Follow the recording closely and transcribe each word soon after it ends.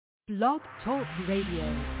Blog Talk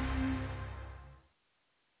Radio.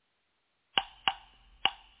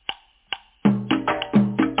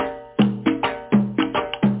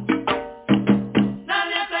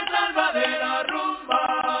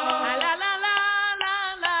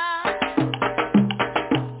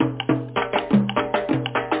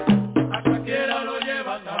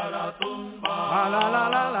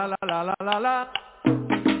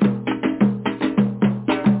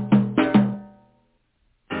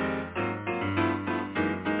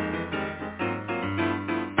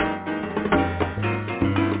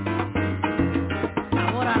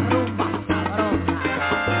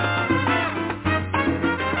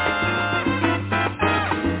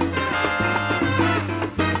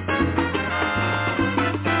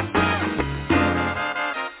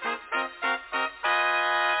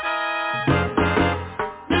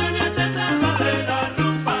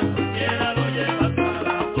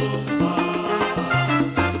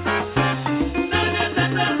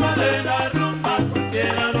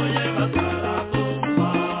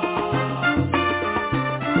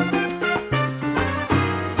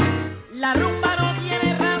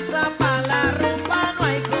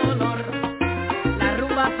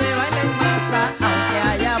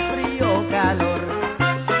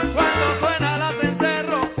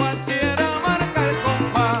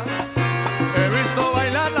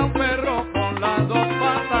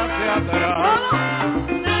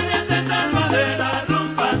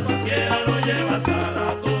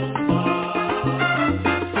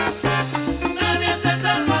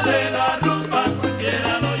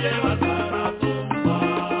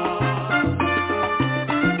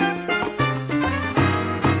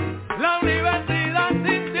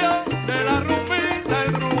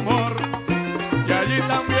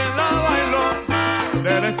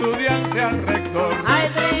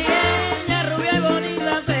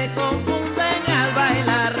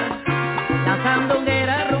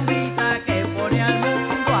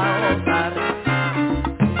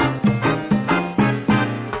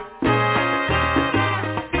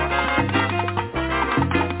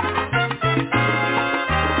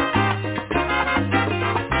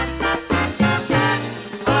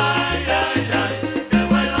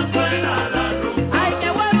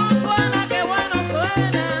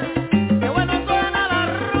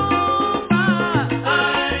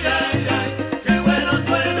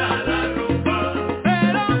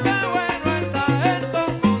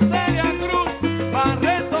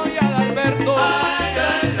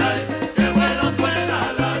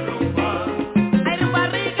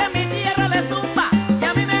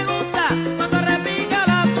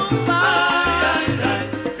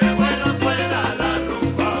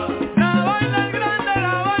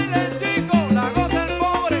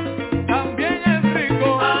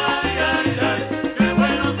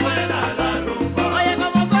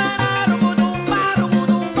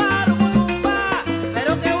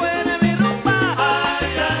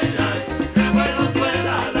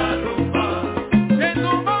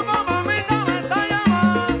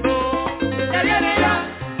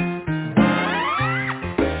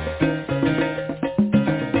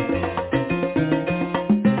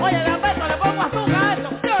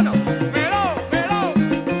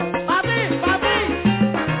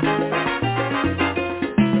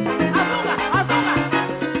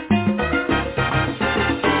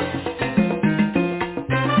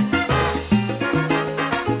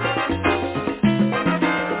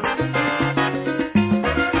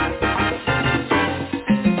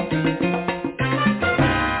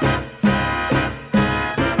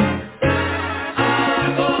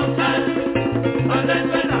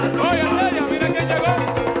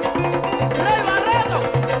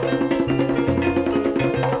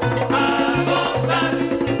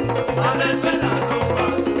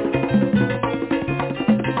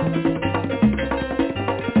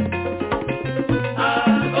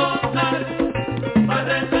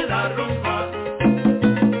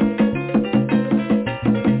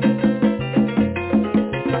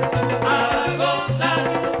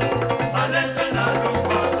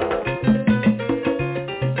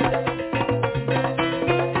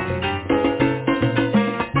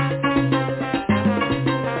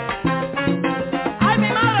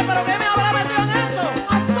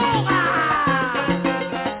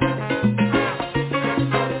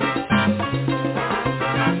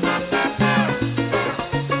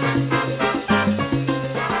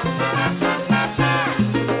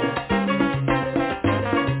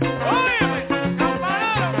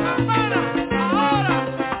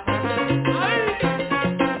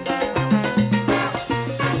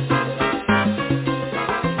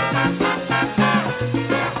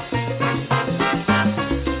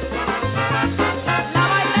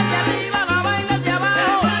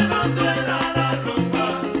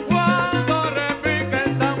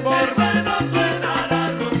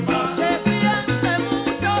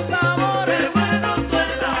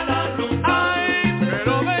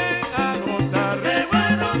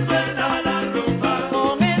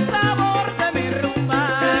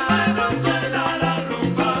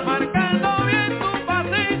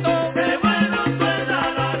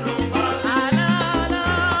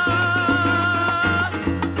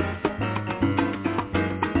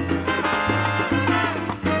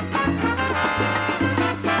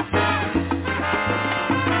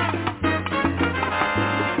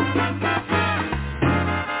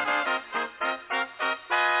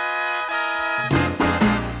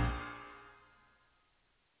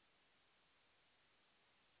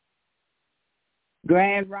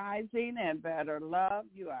 Grand Rising and Better Love.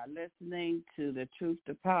 You are listening to the Truth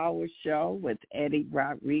to Power show with Eddie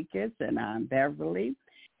Rodriguez, and I'm Beverly.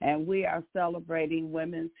 And we are celebrating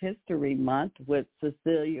Women's History Month with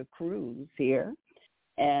Celia Cruz here.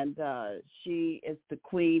 And she is the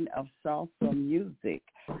queen of salsa music.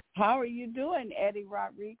 How are you doing, Eddie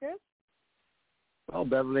Rodriguez? Oh,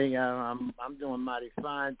 Beverly, I'm doing mighty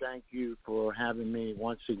fine. Thank you for having me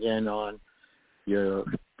once again on your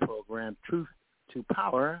program, Truth to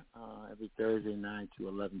Power, every Thursday, 9 to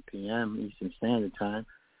 11 p.m. Eastern Standard Time,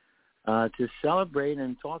 to celebrate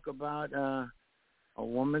and talk about a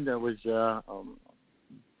woman that was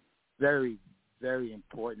very, very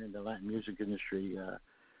important in the Latin music industry,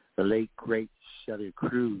 the late, great Celia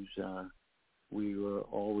Cruz. We will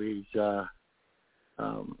always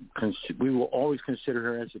consider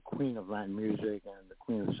her as the queen of Latin music and the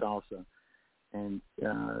queen of salsa. And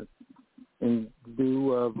in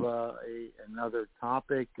lieu of another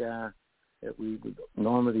topic that we would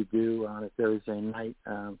normally do on a Thursday night,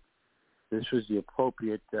 this was the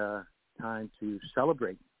appropriate time to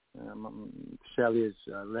celebrate Celia's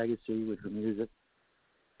legacy with her music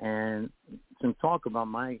and some talk about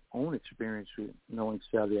my own experience with knowing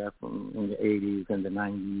Celia from in the 80s and the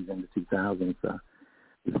 90s and the 2000s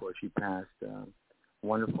before she passed.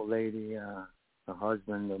 Wonderful lady, her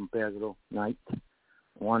husband, Pedro Knight,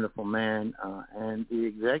 wonderful man, and the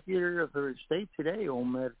executor of her estate today,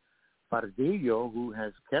 Omer Pardillo, who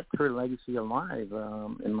has kept her legacy alive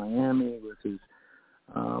in Miami with his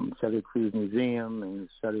Celia Cruz Museum and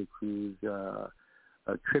Celia Cruz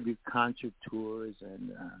tribute concert tours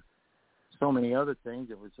and so many other things.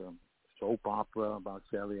 There was a soap opera about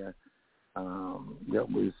Celia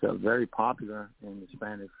that was very popular in the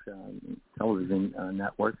Spanish television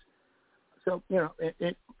networks. So,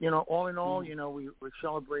 all in all, we're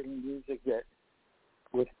celebrating music that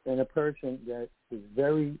and a person that is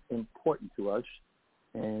very important to us.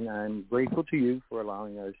 And I'm grateful to you for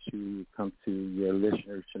allowing us to come to your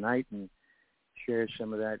listeners tonight and share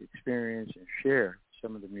some of that experience and share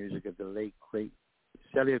some of the music of the late, great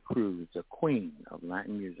Celia Cruz, the queen of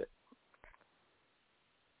Latin music.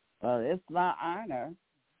 Well, it's my honor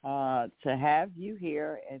to have you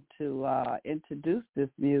here and to introduce this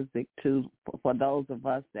music for those of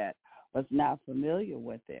us that was not familiar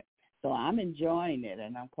with it. So I'm enjoying it,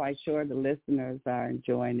 and I'm quite sure the listeners are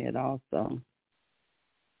enjoying it also.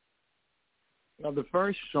 Well, the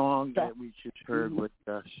first song that we just heard with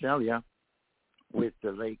Celia, with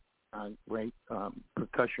the late great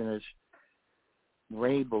percussionist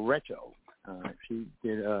Ray Barreto, she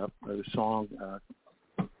did a song,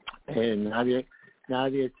 and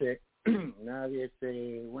Nadie se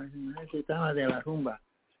estaba de la rumba.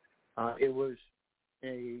 It was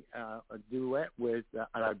a duet with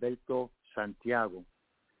Alberto Santiago.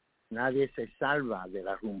 Nadie se salva de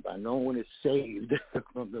la rumba. No one is saved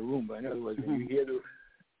from the rumba. In other words, when you hear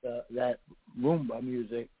that rumba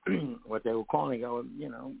music, what they were calling,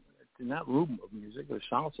 it's not rumba music, it was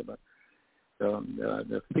salsa, but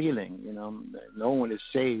the feeling, no one is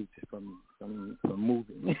saved from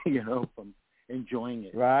moving, from enjoying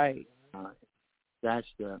it. Right. That's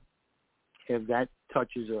if that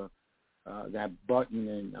touches that button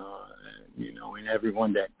and in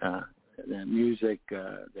everyone that music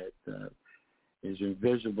that is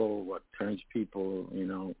invisible, what turns people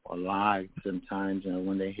alive sometimes,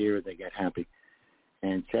 when they hear it they get happy,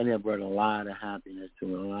 and Celia brought a lot of happiness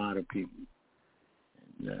to a lot of people,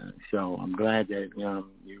 and so I'm glad that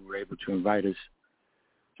you were able to invite us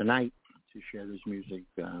tonight to share this music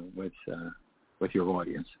with your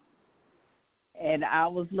audience. And I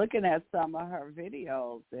was looking at some of her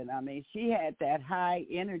videos, and I mean, she had that high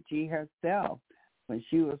energy herself when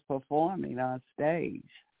she was performing on stage.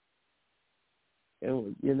 It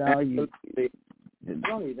was, not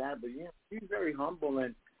only that, but she's very humble,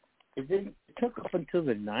 and it took up until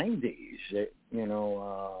the 90s that, even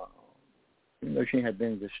though she had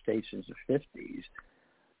been in the States since the 50s,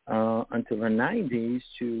 until the 90s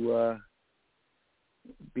to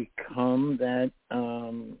become that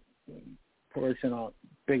person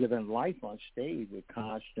bigger than life on stage with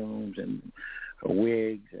costumes and her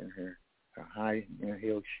wigs and her high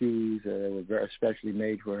heel shoes that were very especially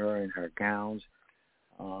made for her, and her gowns,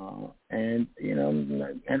 and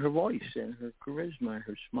her voice and her charisma and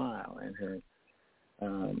her smile and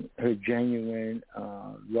her genuine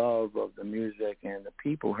love of the music and the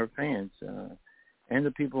people, her fans, and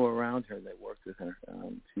the people around her that worked with her.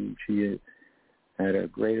 She had a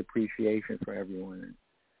great appreciation for everyone.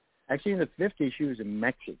 Actually, in the 50s, she was in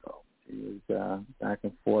Mexico. She was back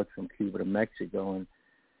and forth from Cuba to Mexico, and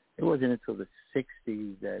it wasn't until the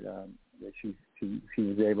 60s that she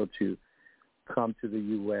was able to come to the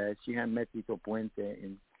U.S. She had met Tito Puente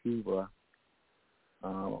in Cuba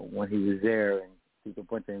when he was there, and Tito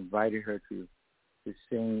Puente invited her to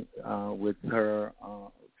sing with her,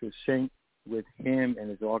 to sing with him and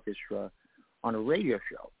his orchestra on a radio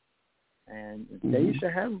show. And they used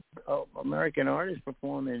to have American artists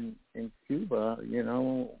perform in Cuba, you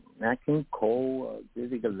know, Nat King Cole,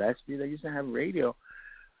 Dizzy Gillespie. They used to have radio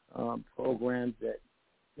programs that,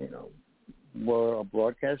 you know, were a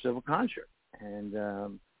broadcast of a concert. And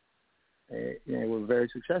they were very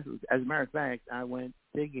successful. As a matter of fact, I went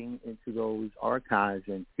digging into those archives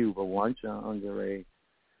in Cuba once under a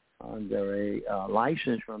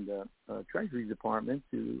license from the Treasury Department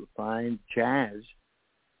to find jazz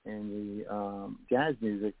and the jazz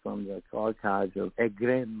music from the archives of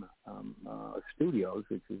Egrem Studios,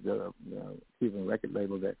 which is the Cuban record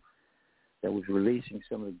label that was releasing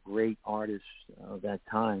some of the great artists of that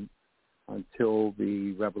time until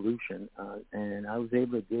the revolution. And I was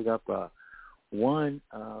able to dig up one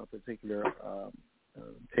particular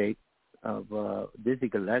tape of Dizzy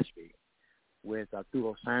Gillespie with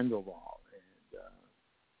Arturo Sandoval.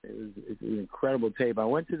 And it's an incredible tape. I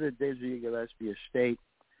went to the Dizzy Gillespie estate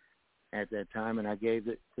at that time, and I gave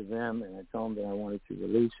it to them, and I told them that I wanted to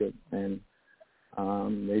release it. And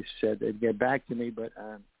they said they'd get back to me, but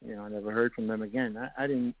you know, I never heard from them again. I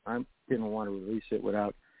didn't want to release it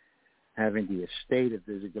without having the estate of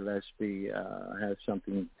Dizzy Gillespie have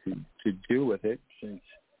something to do with it, since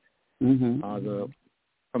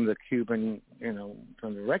from the Cuban, you know,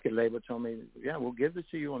 from the record label told me, yeah, we'll give it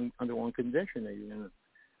to you under one condition, that you're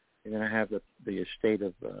gonna have the estate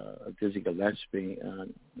of Dizzy Gillespie,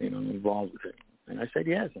 you know, involved with it. And I said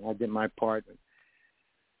yes, and I did my part.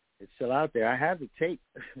 It's still out there. I have the tape,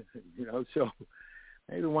 you know. So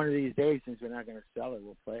maybe one of these days, since we're not going to sell it,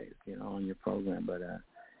 we'll play it, you know, on your program. But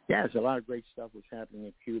yeah, it's a lot of great stuff was happening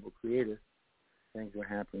in Cuba. Creative things were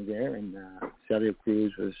happening there, and Celia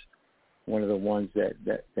Cruz was one of the ones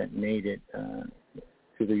that made it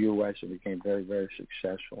to the U.S. and became very, very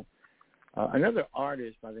successful. Another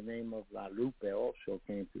artist by the name of La Lupe also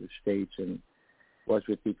came to the States and was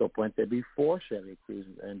with Tito Puente before Celia Cruz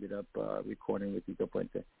ended up recording with Tito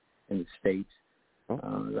Puente in the States.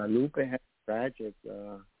 La Lupe had a tragic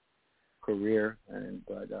career,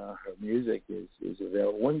 but her music is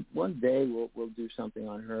available. One day we'll do something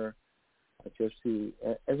on her. Just to,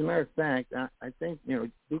 as a matter of fact, I think, you know,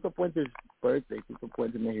 Tito Puente's birthday, Tito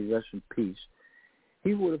Puente, may he rest in peace,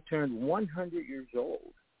 he would have turned 100 years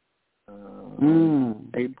old.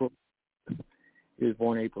 April. He was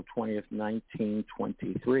born April 20th,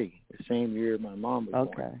 1923, the same year my mom was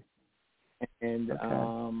born. And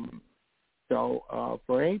so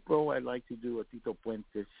for April, I'd like to do a Tito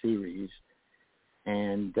Puente series,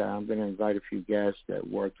 and I'm going to invite a few guests that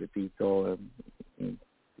worked with Tito and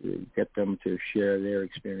get them to share their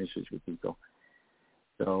experiences with Tito.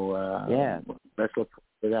 So let's look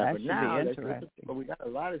for that. That but should now, be interesting. we got a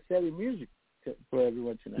lot of Celia music for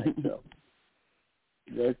everyone tonight. So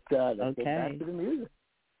let's get back to the music.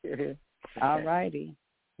 All righty.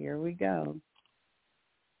 Here we go.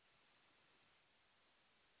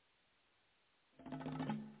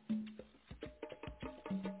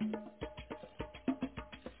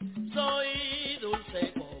 Soy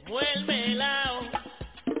dulce como el melao,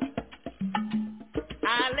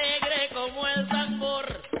 alegre como el tambor,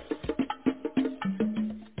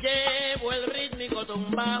 llevo el rítmico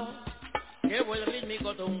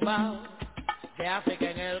tumbao, que hace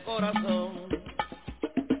que en el corazón,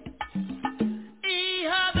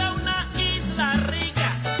 hija de una isla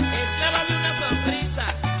rica, esclava de una sonrisa,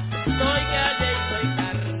 soy calle y soy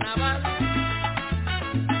carnaval.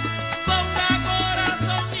 Ponga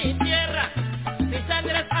corazón y tierra, mi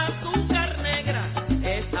sangre es azúcar negra,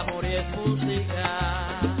 es amor y es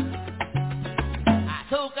música.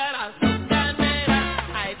 Azúcar, azúcar negra,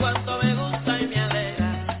 ay cuánto me gusta y me alegra.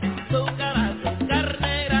 Azúcar, azúcar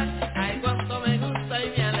negra, ay cuánto me gusta y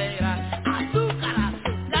me alegra. Azúcar.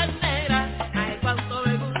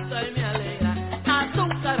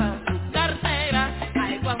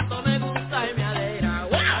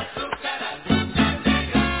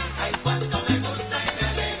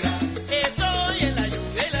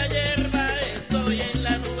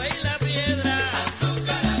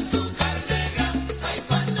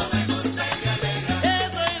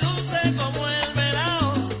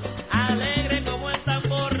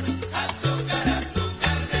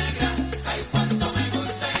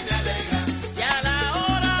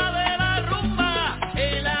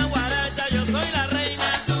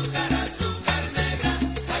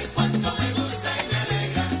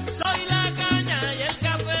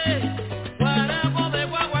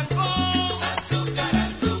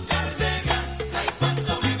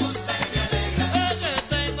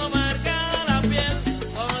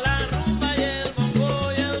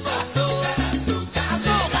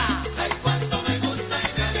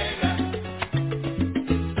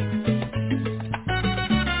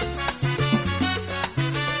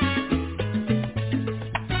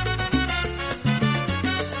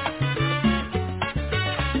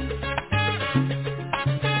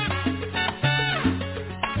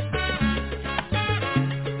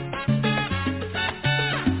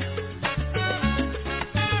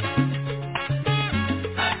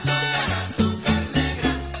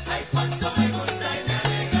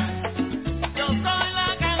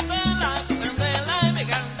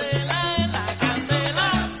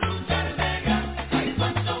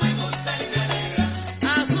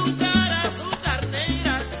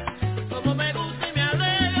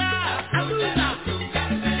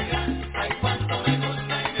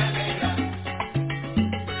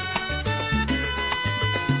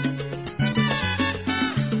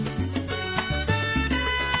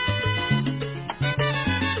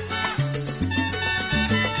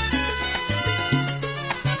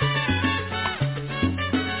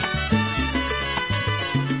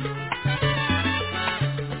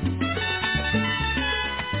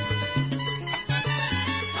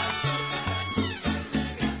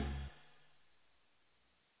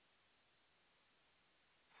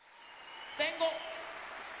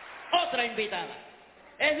 tengo otra invitada.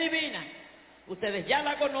 Es divina. Ustedes ya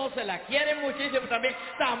la conocen, la quieren muchísimo también.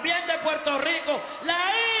 También de Puerto Rico,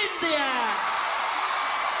 la India.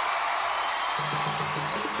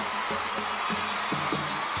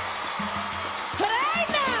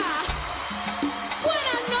 ¡Reina!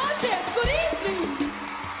 Buenas noches, good evening.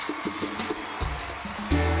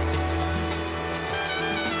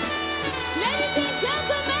 Ladies and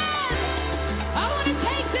gentlemen, I want to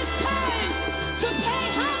take this time to pay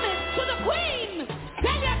homage to the Queen,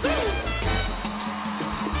 Celia Cruz.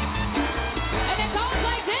 And it goes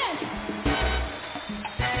like this.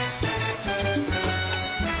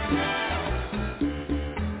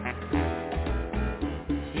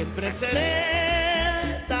 Siempre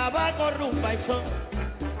seré tabaco, rumba y son,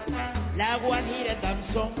 la guajira, el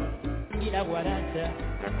danzón y la guaracha,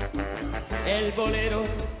 el bolero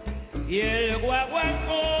y el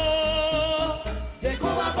guaguancó, de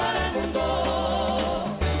Cuba para el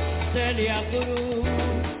mundo, Celia Cruz.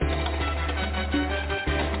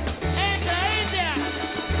 ¡Entra, India!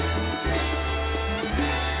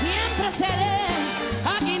 Siempre seré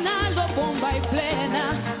aguinaldo, bomba y plena,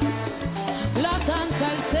 la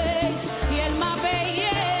danza, el seis y el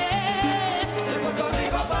mabelle, De Puerto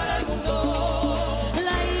Rico para el mundo,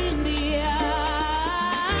 la India.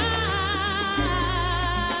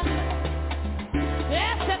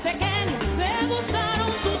 Ese pequeño me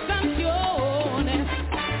gustaron sus canciones,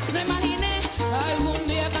 me imaginé algún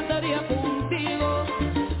día cantaría contigo.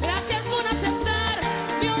 Gracias por aceptar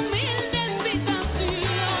mi humilde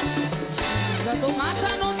invitación. La tomasa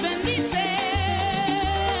nos bendice.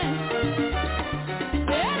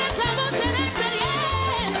 Eres la voz de la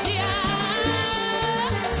experiencia,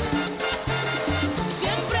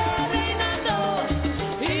 siempre reinando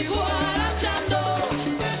y guarachando.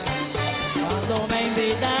 cuando me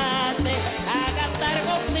invitaste a cantar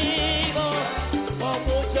contigo, con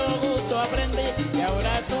mucho gusto aprendí y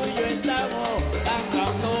ahora tú y yo estamos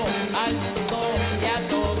cantando al mundo y a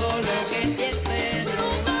todo lo que sientes.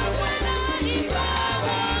 Rumba buena y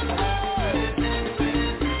guaguancó.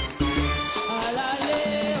 A la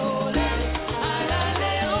leola, a la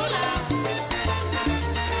leola,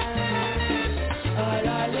 a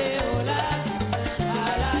la leola,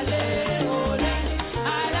 a la leola,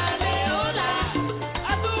 a la leola.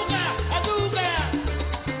 ¡Azúcar! ¡Azúcar!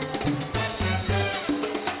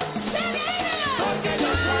 ¡Se viene! Porque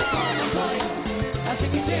los ojos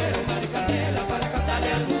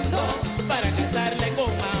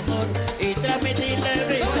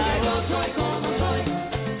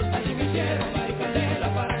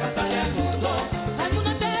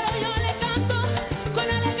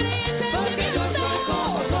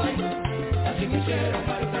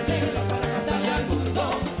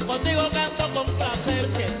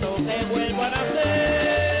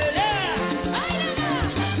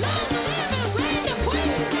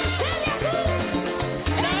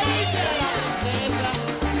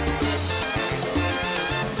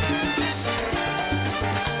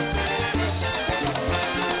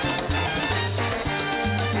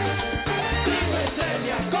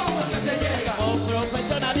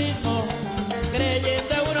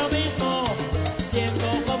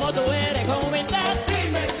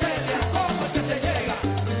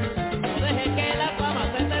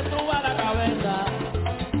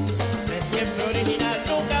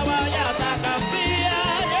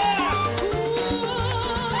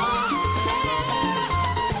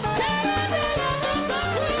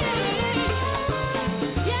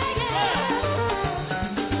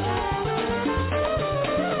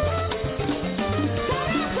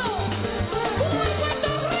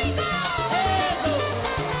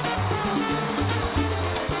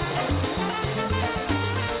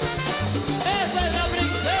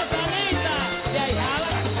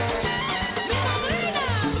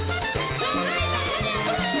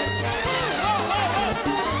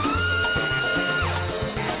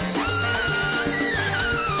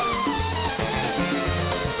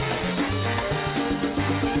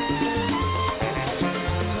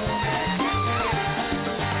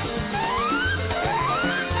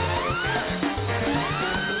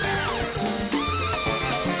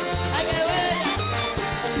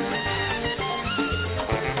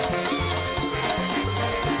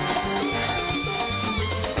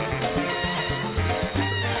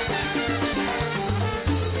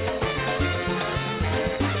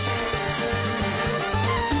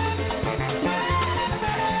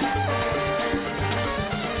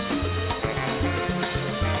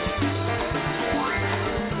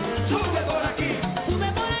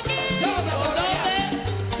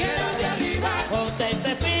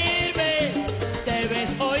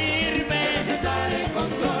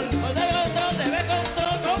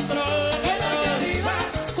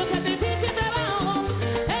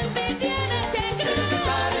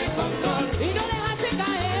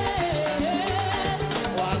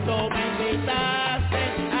cuando me invitaste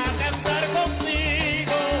a cantar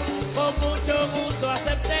contigo, con mucho gusto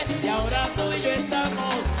acepté y ahora tú y yo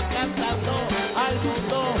estamos cantando al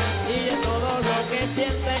mundo y de todo lo que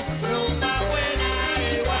siente rumba buena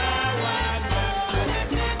y guaguancó.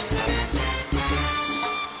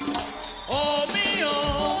 Oh mío,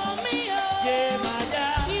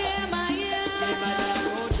 Yemaya,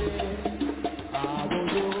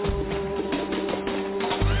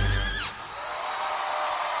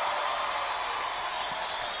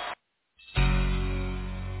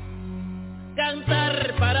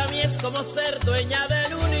 cantar para mí es como ser dueña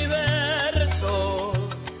del universo,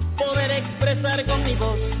 poder expresar con mi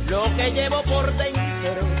voz lo que llevo por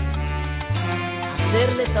dentro,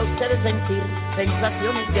 hacerles a ustedes sentir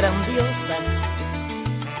sensaciones grandiosas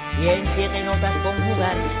y en 7 notas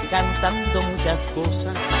conjugar cantando muchas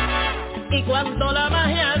cosas. Y cuando la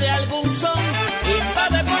magia de algún son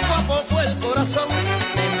invade poco a poco el corazón,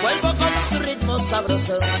 me envuelvo con su ritmo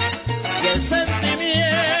sabroso y el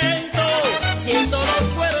sentimiento, siento los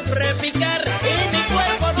cueros repicar y mi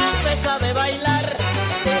cuerpo no cesa de bailar,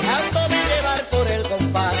 dejándome llevar por el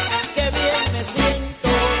compás, que bien me siento.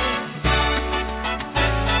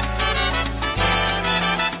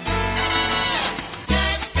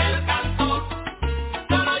 El canto,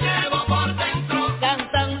 yo lo llevo por dentro,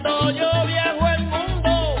 cantando yo viajo el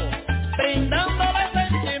mundo, brindándole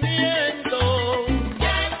sentimiento.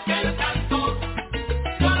 El canto,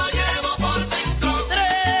 yo lo llevo por dentro,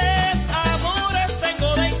 3 amores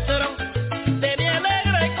tengo dentro de mi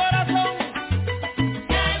alegre corazón.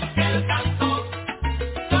 El canto,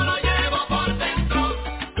 yo lo llevo por dentro,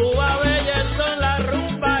 Cuba bella son la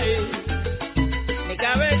rumba y mi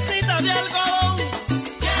cabecita de algodón.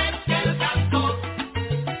 El canto,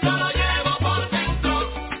 yo lo llevo por dentro,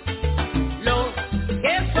 lo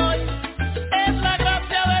que soy es la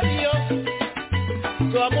gracia de Dios,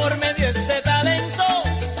 tu amor me dio este talento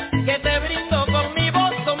que te brindo con mi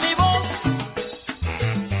voz, con mi voz.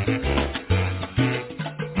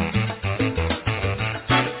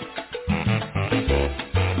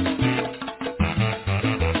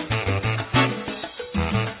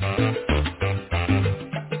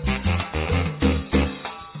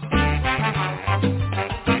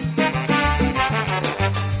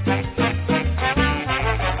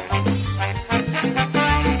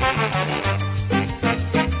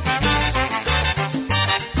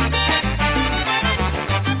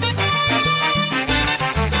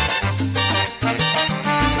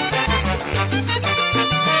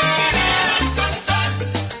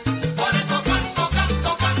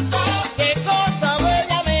 Qué cosa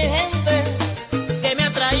bella mi gente que me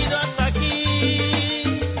ha traído hasta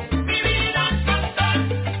aquí. Mi vida es cantar,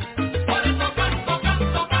 por eso canto,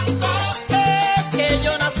 canto, canto. Es que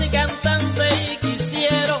yo nací cantante y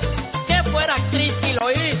quisiera que fuera actriz y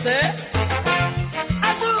lo hice.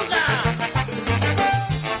 ¡Azúcar!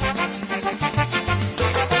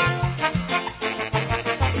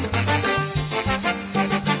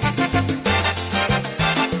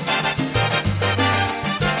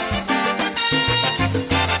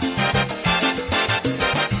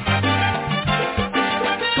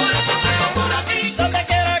 Donde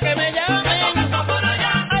quiera que me llamen,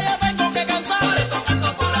 allá tengo que cantar.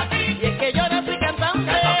 Y es que yo nací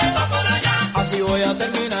cantante, así voy a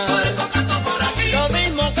terminar. Lo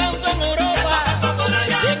mismo canto en Europa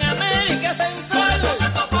y en América Central.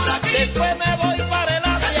 Después me voy para el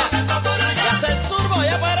Asia y hacia el sur voy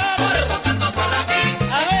a parar.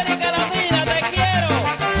 América Latina, te quiero.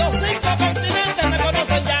 Los 5 continentes me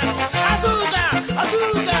conocen ya. ¡Azúcar!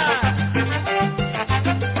 ¡Azúcar!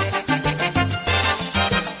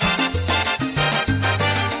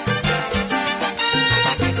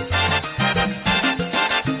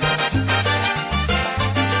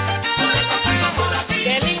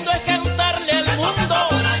 Qué lindo es cantarle al mundo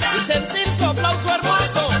y sentir su aplauso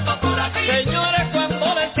hermoso. Señores,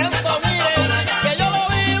 cuando les canto, miren que yo lo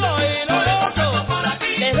vivo y lo gozo.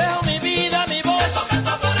 Les dejo mi vida, mi voz.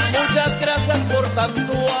 Muchas gracias por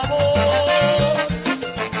tanto amor.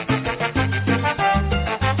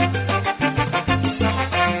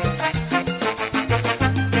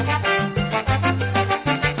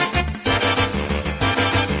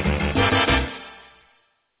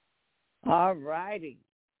 All righty.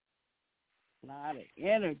 A lot of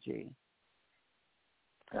energy.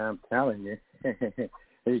 I'm telling you. Did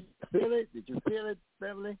you feel it? Did you feel it,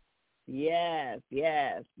 Beverly? Yes,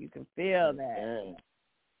 you can feel that.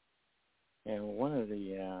 Yeah. And one of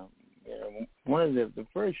the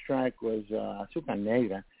first track was Azúcar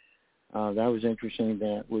Negra. That was interesting.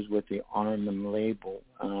 That was with the R&M label.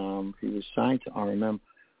 He was signed to R&M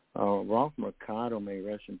Ralph Mercado, may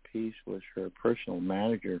rest in peace, was her personal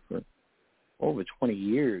manager for over 20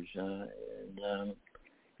 years.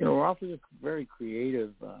 Ralph is a very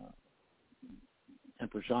creative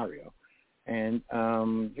impresario. And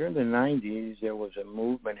during the 90s, there was a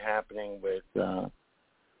movement happening with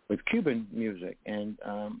Cuban music, and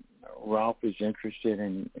Ralph was interested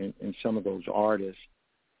in some of those artists.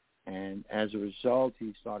 And as a result,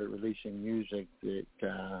 he started releasing music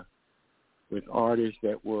that with artists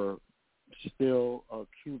that were still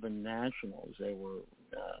Cuban nationals. They were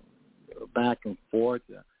back and forth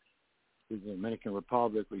to the Dominican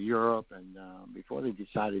Republic or Europe, and before they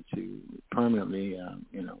decided to permanently,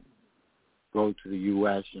 go to the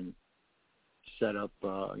U.S. and set up,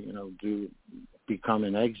 become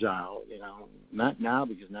an exile. Not now,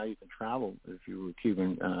 because now you can travel if you were a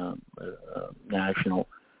Cuban national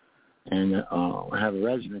and have a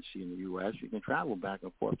residency in the U.S. You can travel back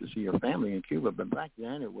and forth to see your family in Cuba, but back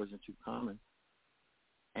then it wasn't too common.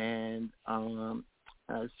 And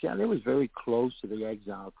Celia was very close to the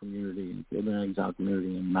exile community, the Cuban exile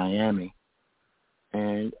community in Miami.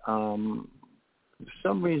 And for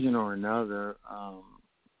some reason or another,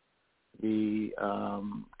 the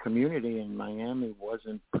community in Miami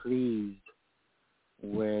wasn't pleased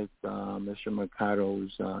with Mr.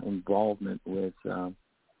 Mercado's involvement with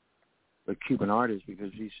Cuban artists,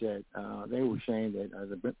 because he said they were saying that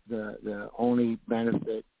the only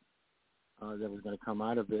benefit that was going to come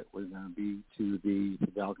out of it was going to be to the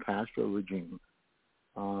Fidel Castro regime,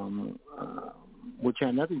 which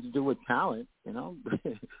had nothing to do with talent,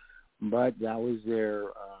 but that was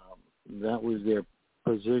their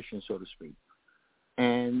position, so to speak.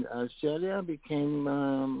 And Celia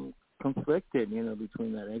became conflicted,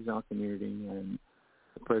 between that exile community and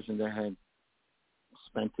the person that had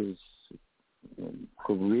spent his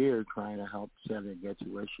career trying to help Celia get to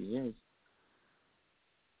where she is.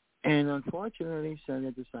 And unfortunately,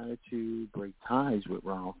 Celia decided to break ties with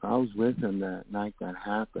Ralph. I was with him that night that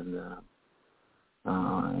happened.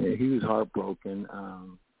 He was heartbroken.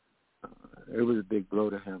 It was a big blow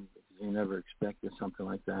to him because he never expected something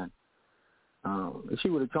like that. She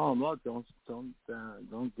would have told him, "Look,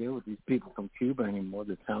 don't deal with these people from Cuba anymore,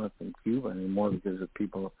 the talent from Cuba anymore, because of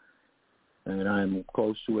people that I'm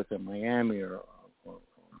close to within Miami or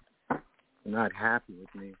not happy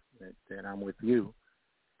with me that I'm with you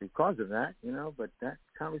because of that, But that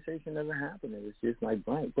conversation never happened. It was just like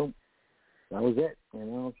blank, boom. That was it,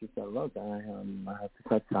 She said, "Look, I have to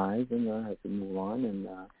cut ties and I have to move on," and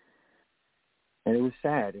it was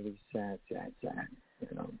sad. It was sad.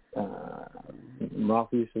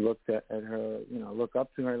 Ralph used to look at her, look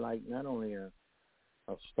up to her like not only a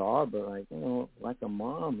star, but like a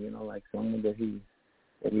mom, like someone that he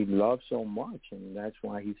loved so much, and that's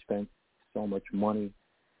why he spent so much money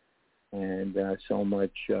and so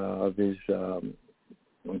much of his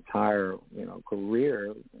entire,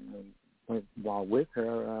 career while with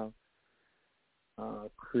her,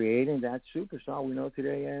 creating that superstar we know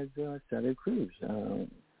today as Celia Cruz.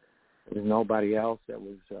 There's nobody else that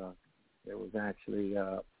was actually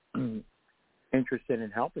interested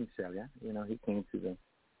in helping Celia. He came to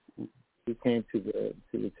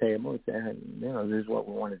the table and said, this is what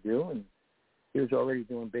we want to do, and he was already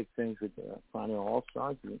doing big things with the Final All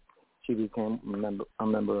Stars. She became a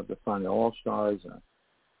member of the Final All Stars.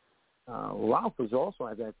 Ralph was also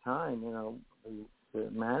at that time, the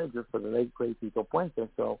manager for the late great Tito Puente.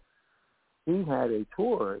 So he had a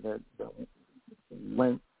tour that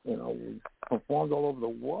went, performed all over the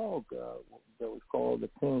world. That was called the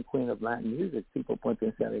King and Queen of Latin Music, Tito Puente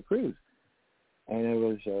and Celia Cruz. And it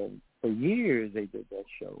was for years they did that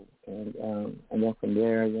show, and then from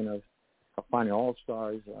there, Final All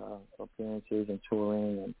Stars appearances and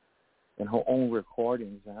touring and her own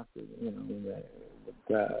recordings after,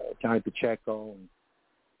 with Johnny Pacheco and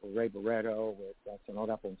Ray Barretto, with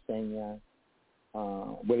Sonora Ponceña,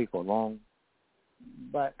 Willie Colon.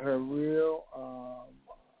 But her real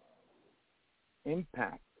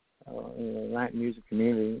impact in the Latin music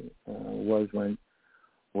community was when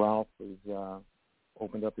Ralph was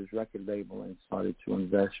opened up his record label and started to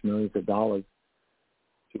invest millions of dollars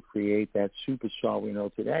to create that superstar we know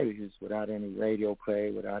today. Because without any radio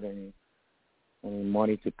play, without any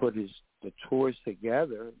money to put the tours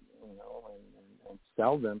together, and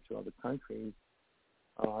sell them to other countries,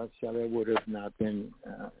 Celia would have not been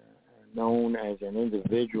known as an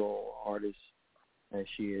individual artist as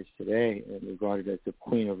she is today, and regarded as the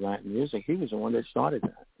queen of Latin music. He was the one that started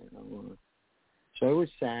that. So it was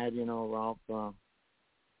sad. Ralph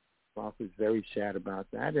was very sad about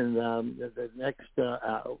that. And the next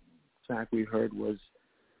track we heard was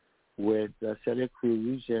with Celia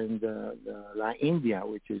Cruz and La India,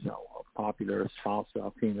 which is a popular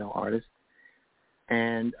salsa female artist.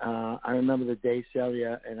 And I remember the day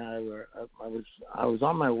Celia and I was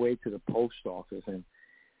on my way to the post office, and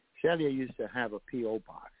Celia used to have a P.O.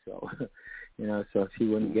 box, so so she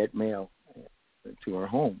wouldn't get mail to her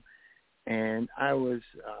home. And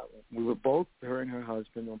we were both, her and her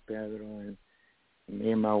husband, Don Pedro, and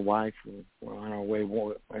me and my wife were on our way,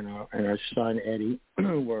 and our son Eddie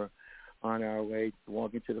were on our way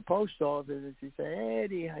walking to the post office, and she said,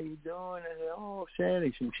 "Eddie, how you doing?" I said, "Oh,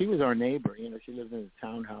 Eddie." She was our neighbor. She lived in the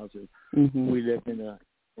townhouses. Mm-hmm. We lived in the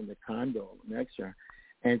condo next to her.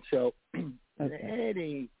 And so,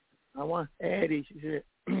 Eddie, I want Eddie. She said,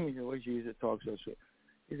 "What she used to talk so sweet."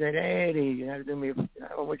 She said, "Eddie, you got to do me.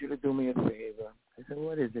 I want you to do me a favor." I said,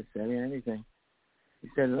 "What is it, Eddie? Anything?" He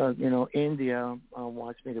said, "Look, India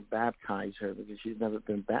wants me to baptize her because she's never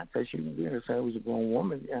been baptized. She said I was a grown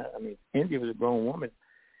woman. Yeah, India was a grown woman,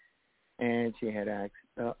 and she had asked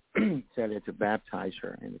Celia to baptize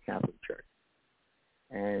her in the Catholic Church,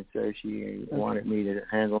 and so she wanted me to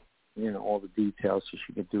handle, all the details so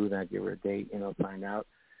she could do that, give her a date, find out,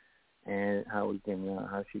 and how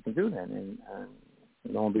she can do that. And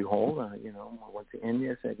lo and behold, I went to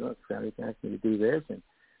India, said, look, Celia asked me to do this, and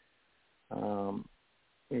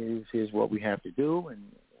here's what we have to do, and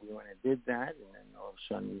we went and did that, and then all of a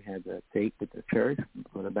sudden we had the date with the church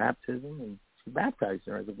for the baptism, and she baptized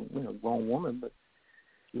her as a grown woman, but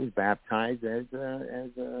she was baptized as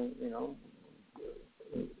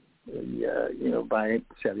by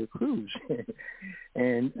Celia Cruz,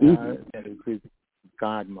 and Celia Cruz,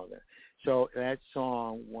 godmother. So that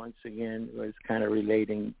song once again was kind of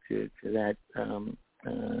relating to that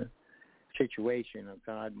situation, a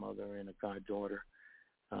godmother and a goddaughter.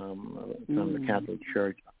 From the Catholic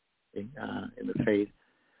Church in the faith,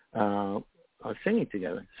 singing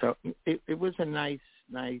together. So it was a nice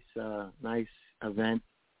event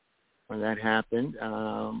when that happened.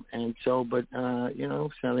 And so, but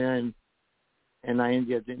Celia and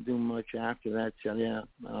India didn't do much after that. Celia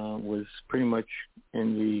was pretty much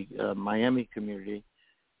in the Miami community,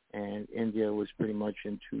 and India was pretty much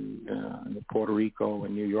into the Puerto Rico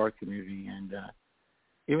and New York community. And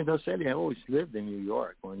even though Celia had always lived in New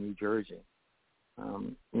York or New Jersey,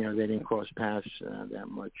 they didn't cross paths that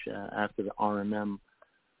much after the RMM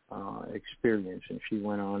experience. And she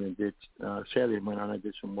went on and Celia went on and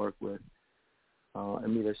did some work with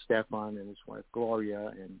Emilio Estefan and his wife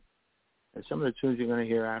Gloria. And some of the tunes you're going to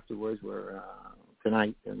hear afterwards were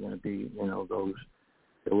tonight. They're going to be, those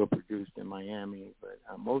that were produced in Miami. But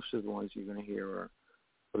most of the ones you're going to hear are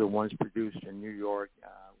the ones produced in New York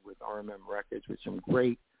with RMM Records, with some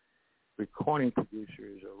great recording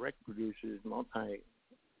producers or record producers,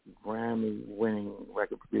 multi-Grammy-winning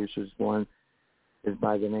record producers. One is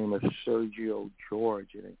by the name of Sergio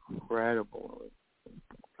George, an incredible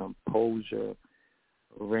composer,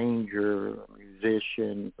 arranger,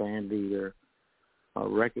 musician, band leader,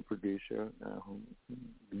 record producer who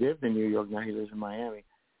lived in New York. Now he lives in Miami.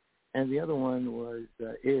 And the other one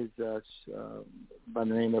is by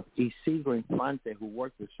the name of Isidro Infante, who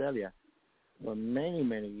worked with Celia for many,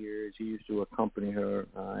 many years. He used to accompany her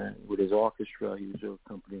with his orchestra. He used to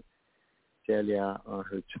accompany Celia on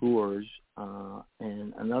her tours.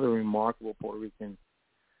 And another remarkable Puerto Rican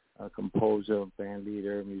composer, band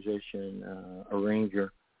leader, musician,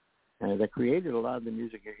 arranger, that created a lot of the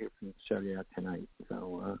music you hear from Celia tonight.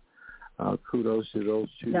 So kudos to those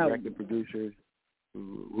two record producers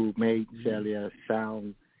who made Celia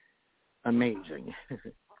sound amazing.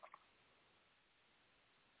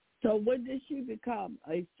 So when did she become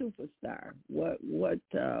a superstar? What was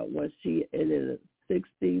she in the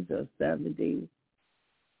 60s or 70s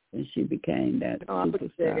when she became that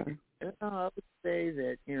superstar? I would say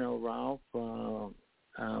that, Ralph,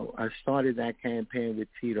 I started that campaign with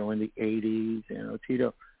Tito in the 80s.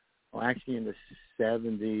 Tito, actually in the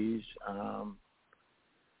 70s,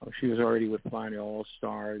 she was already with Flying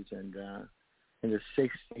All-Stars, and in the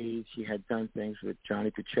 60s she had done things with Johnny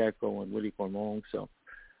Pacheco and Willie Colon. So,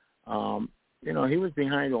 he was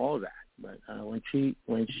behind all of that. But when she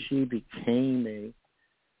became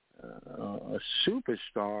a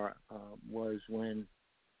superstar was in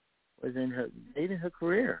her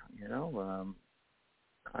career.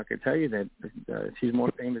 I could tell you that she's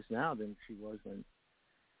more famous now than she was when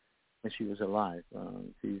she was alive.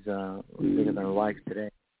 She's bigger than her life today.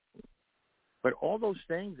 But all those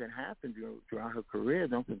things that happened throughout her career,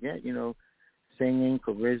 don't forget, singing,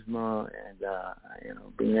 charisma, and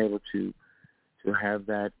being able to have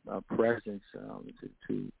that presence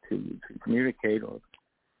to communicate or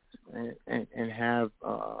and have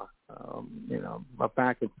a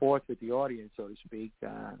back and forth with the audience, so to speak,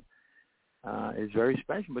 is very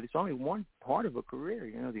special. But it's only one part of a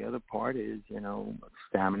career. The other part is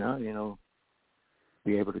stamina.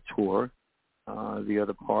 Be able to tour. The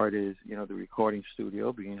other part is the recording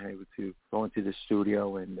studio, being able to go into the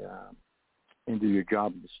studio and do your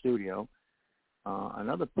job in the studio.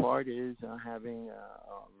 Another part is having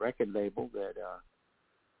a record label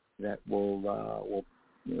that will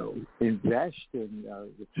invest in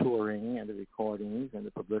the touring and the recordings and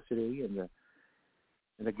the publicity and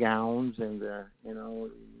the gowns and the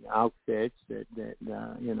outfits that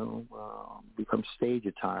become stage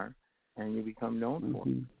attire and you become known for.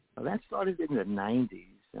 Now, that started in the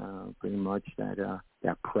 90s, pretty much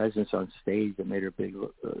that presence on stage that made her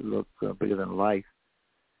look bigger than life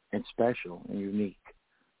and special and unique.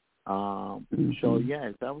 So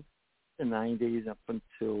yes, that was the 90s up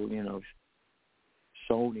until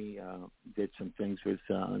Sony did some things with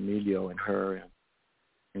Emilio and her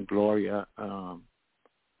and Gloria,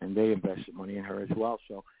 and they invested money in her as well.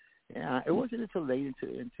 So it wasn't until late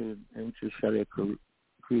into Celia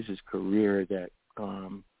Cruz's career that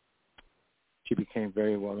she became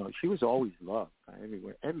very well known. She was always loved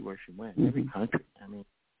everywhere she went, every country. I mean,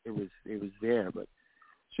 it was there, but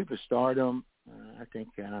superstardom, I think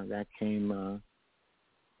that came.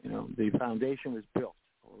 The foundation was built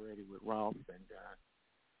already with Ralph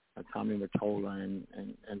and Tommy Mottola and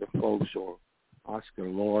the folks, or Oscar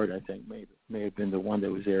Lord, I think may have been the one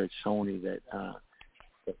that was there at Sony that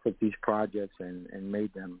put these projects and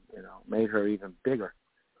made them, made her even bigger.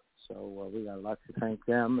 So we got a lot to thank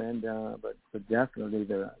them, and but definitely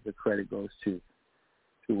the credit goes to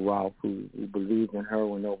Ralph, who believed in her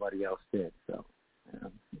when nobody else did. So.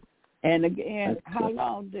 And again, how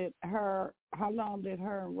long did her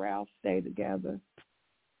and Ralph stay together?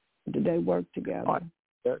 Did they work together?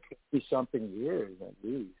 There could be something years at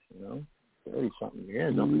least, 30-something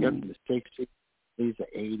years. Don't forget from the 60s, the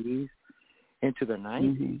 80s, into the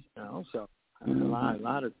 90s, So a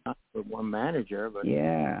lot of time with one manager, but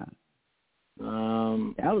yeah,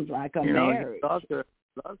 that was like a marriage. Loved her,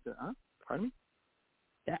 huh? Pardon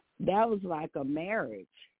me? That was like a marriage.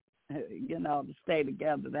 To stay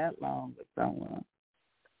together that long with someone.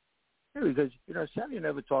 Yeah, because Celia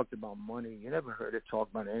never talked about money. You never heard her talk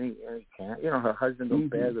about any her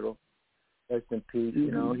husband, Pedro, rest in peace. He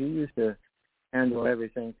used to handle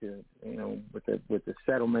everything to with the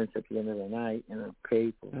settlements at the end of the night and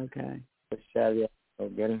pay for Celia,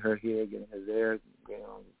 getting her here, getting her there,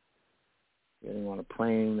 getting on a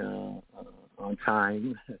plane on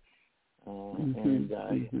time.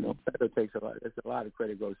 Pedro takes a lot. There's a lot of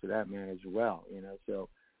credit goes to that man as well, So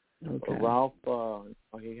Ralph,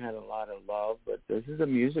 he had a lot of love, but this is a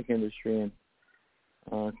music industry, and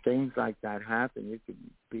things like that happen. You could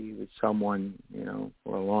be with someone,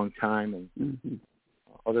 for a long time, and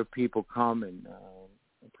other people come and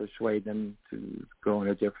persuade them to go in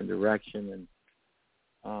a different direction, and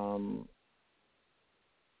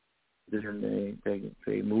then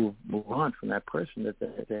they move on from that person that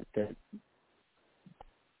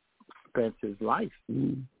spent his life,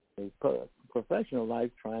 his professional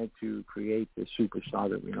life, trying to create the superstar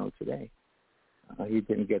that we know today. He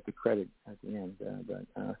didn't get the credit at the end, but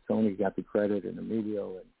Sony got the credit, and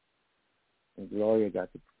Emilio and Gloria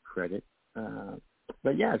got the credit.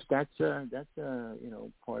 But yes, that's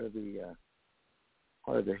part of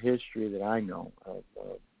the history that I know of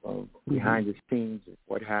behind the scenes of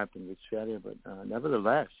what happened with Celia. But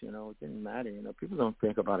nevertheless, it didn't matter. People don't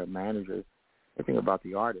think about a manager; they think about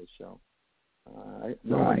the artist. So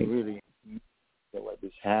nobody really knew what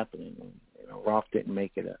was happening. And, Ralph didn't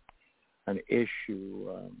make it an issue.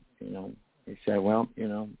 He said, well,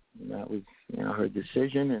 that was her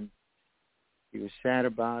decision, and he was sad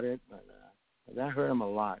about it, but that hurt him a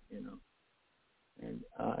lot, And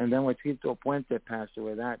then when Tito Puente passed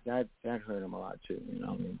away, that hurt him a lot too.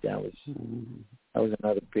 That was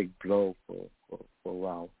another big blow for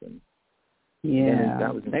Ralph. And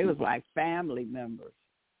they was like family members.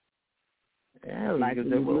 Yeah, like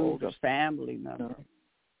because they were older. Family members.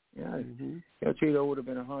 Yeah, Tito would have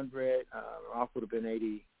been 100. Ralph would have been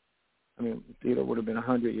 80. I mean, Tito would have been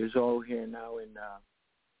 100 years old here now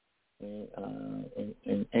in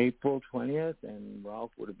April 20th, and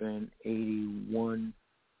Ralph would have been 81.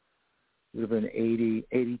 Would have been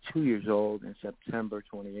 82 years old in September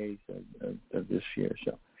 28th of this year.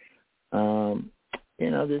 So,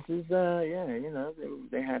 this is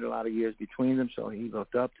they had a lot of years between them, so he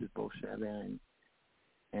looked up to both Celia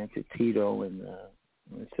and to Tito, and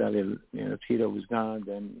Celia, Tito was gone.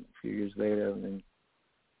 Then a few years later, and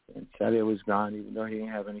Celia was gone, even though he didn't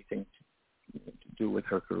have anything to do with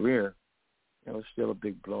her career, it was still a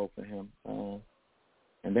big blow for him.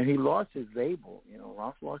 And then he lost his label.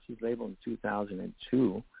 Ralph lost his label in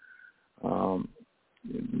 2002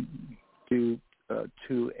 due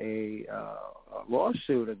to a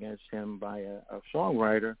lawsuit against him by a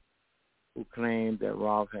songwriter who claimed that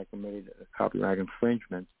Ralph had committed a copyright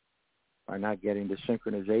infringement by not getting the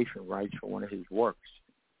synchronization rights for one of his works.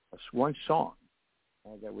 One song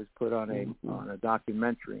that was put on a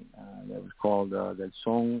documentary that was called "The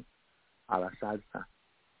Song a la Salsa."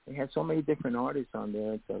 They had so many different artists on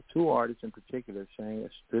there. So two artists in particular sang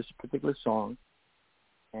this particular song,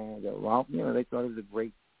 and Ralph, they thought it was a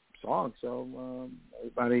great song. So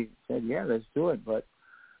everybody said, "Yeah, let's do it." But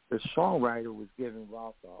the songwriter was giving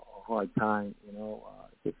Ralph a hard time,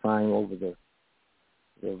 to find over the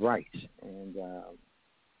rights, and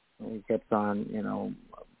he kept on,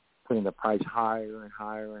 putting the price higher and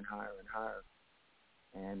higher and higher and higher.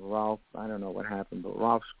 And Ralph, I don't know what happened, but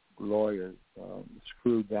Ralph's lawyer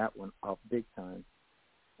screwed that one up big time.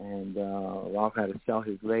 And Ralph had to sell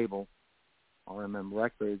his label, RMM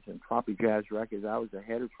Records and Tropic Jazz Records. I was the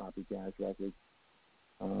head of Tropic Jazz Records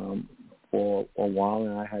for a while,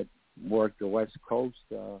 and I had worked the West Coast,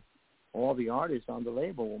 all the artists on the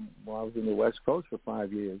label while I was in the West Coast for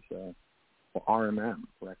 5 years for RMM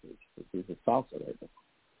Records, which is a salsa label.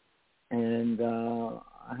 And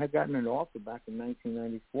I had gotten an offer back in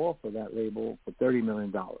 1994 for that label for $30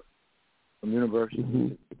 million from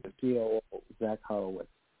University of COO Zach Horowitz.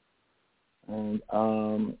 And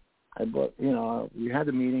we had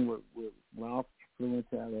the meeting with Ralph, flew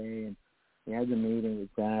into LA, and we had the meeting with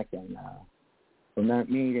Zach. And from that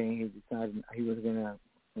meeting, he decided he was going to,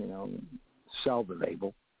 sell the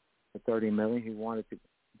label for $30 million. He wanted to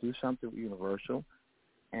do something with Universal.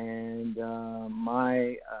 And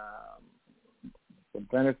the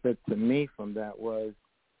benefit to me from that was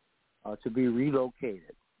to be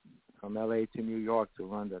relocated from L.A. to New York to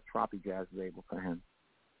run the Tropic Jazz label for him.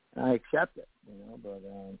 And I accepted, but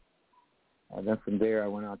then from there I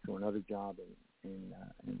went on to another job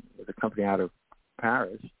with a company out of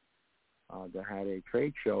Paris that had a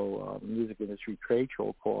trade show, music industry trade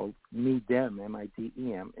show called MIDEM,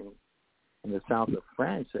 M-I-D-E-M, in the south of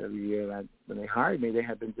France every year. When they hired me, they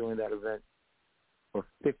had been doing that event for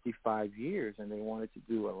 55 years, and they wanted to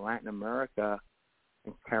do a Latin America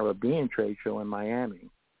and Caribbean trade show in Miami.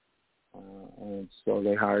 And so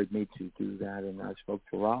they hired me to do that, and I spoke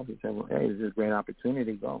to Ralph and said, well, hey, this is a great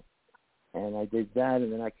opportunity, go. And I did that,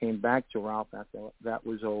 and then I came back to Ralph after that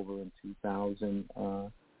was over in 2000.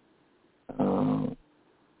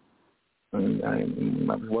 And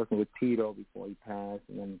I was working with Tito before he passed,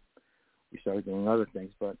 and then we started doing other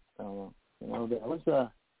things. But that was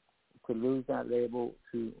could lose that label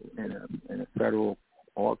in a federal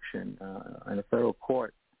auction in a federal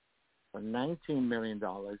court for $19 million.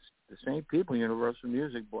 The same people, Universal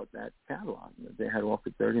Music, bought that catalog. They had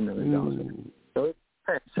offered $30 million. So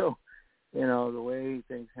the way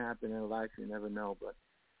things happen in life, you never know. But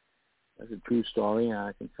that's a true story. And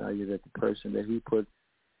I can tell you that the person that he put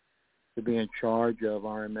to be in charge of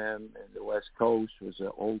RMM and the West Coast was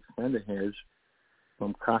an old friend of his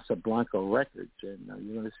from Casablanca Records. And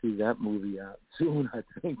you're going to see that movie out soon, I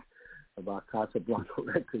think, about Casablanca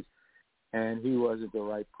Records. And he wasn't the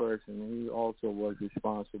right person. He also was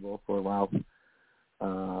responsible for Ralph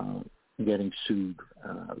getting sued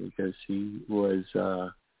because he was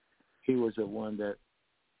the one that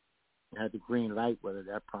had the green light whether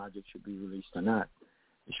that project should be released or not.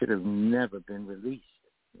 It should have never been released.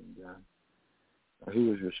 And he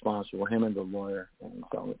was responsible, him and the lawyer. And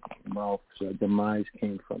so Ralph's demise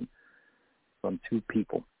came from two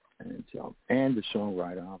people, and the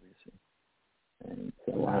songwriter, obviously. And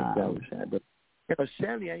so that was sad. But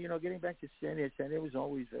Celia, getting back to Celia was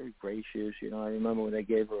always very gracious. I remember when they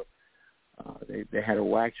gave her, they had a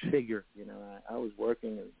wax figure. I was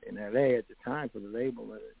working in L.A. at the time for the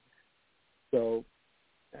label, so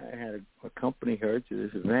I had to accompany her to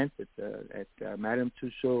this event at Madame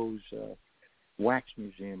Tussauds Wax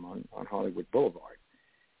Museum on Hollywood Boulevard.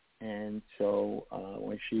 And so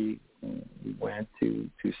when she went to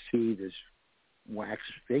see this wax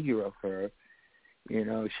figure of her,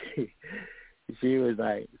 she was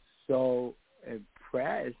like so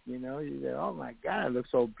impressed. She said, "Oh my God, it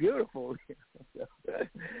looks so beautiful."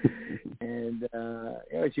 And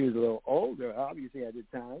she was a little older, obviously at the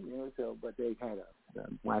time. But they had a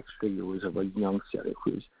wax figure was of a young Celia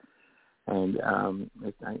Cruz, and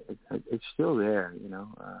it's still there.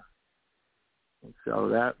 And so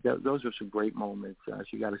those are some great moments.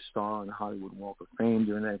 She got a star on the Hollywood Walk of Fame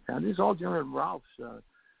during that time. This is all during Ralph's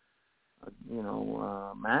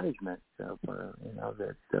management of,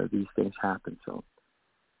 that these things happen. So,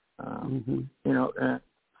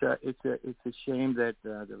 so it's a shame that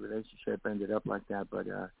the relationship ended up like that, but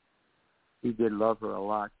he did love her a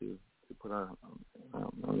lot to put a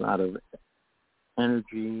lot of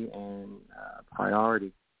energy and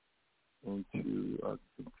priority into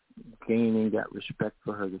gaining that respect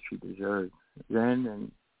for her that she deserved then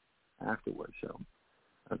and afterwards. So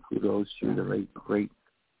kudos to the great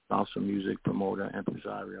salsa music promoter,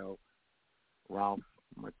 impresario, Ralph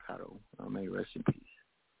Mercado. May he rest in peace.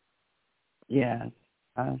 Yes.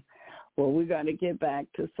 Well, we're going to get back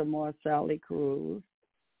to some more Celia Cruz.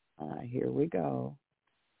 Here we go.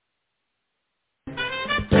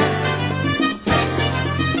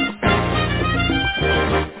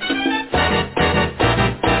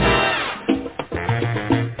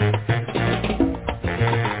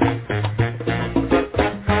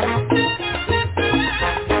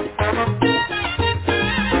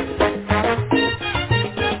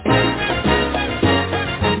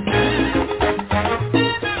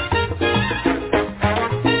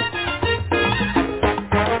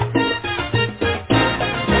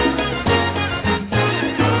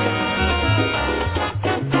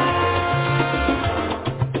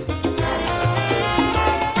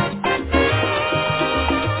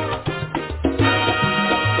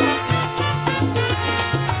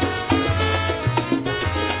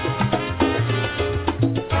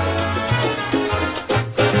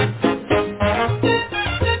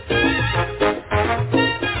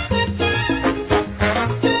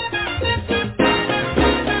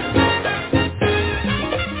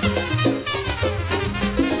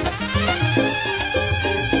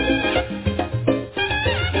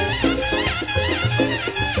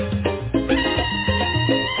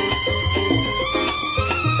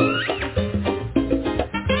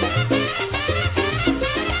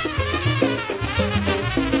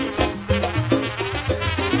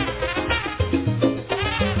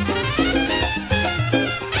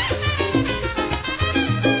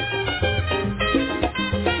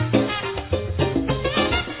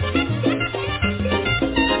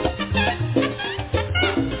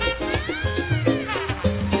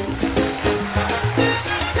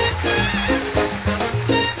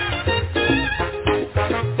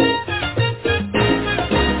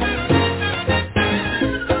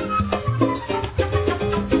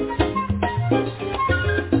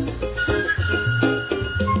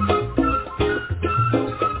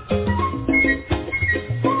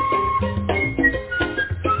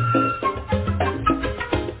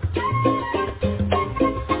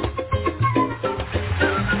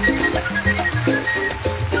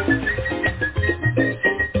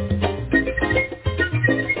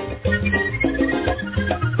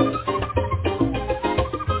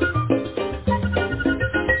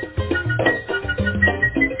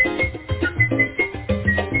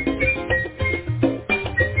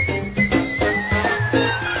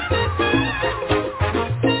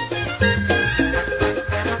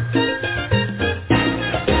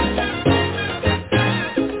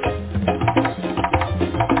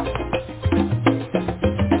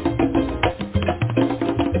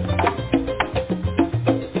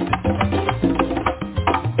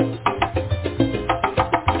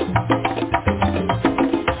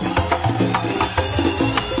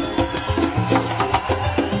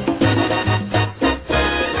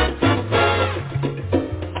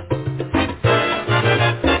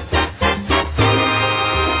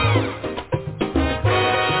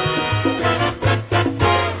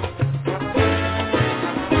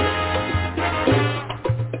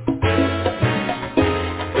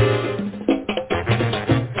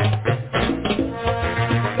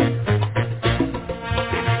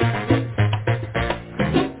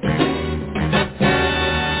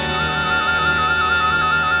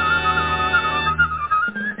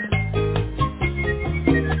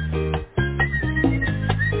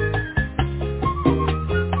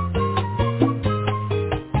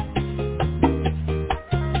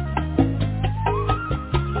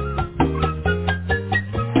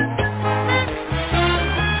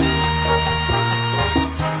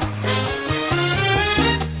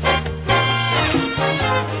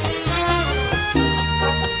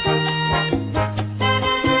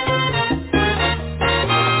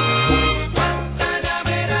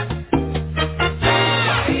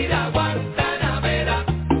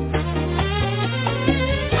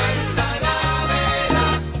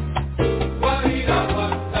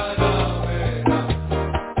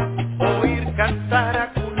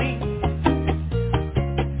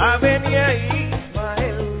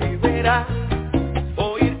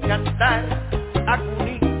 a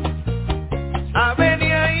Cuní, a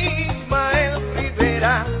venía Ismael.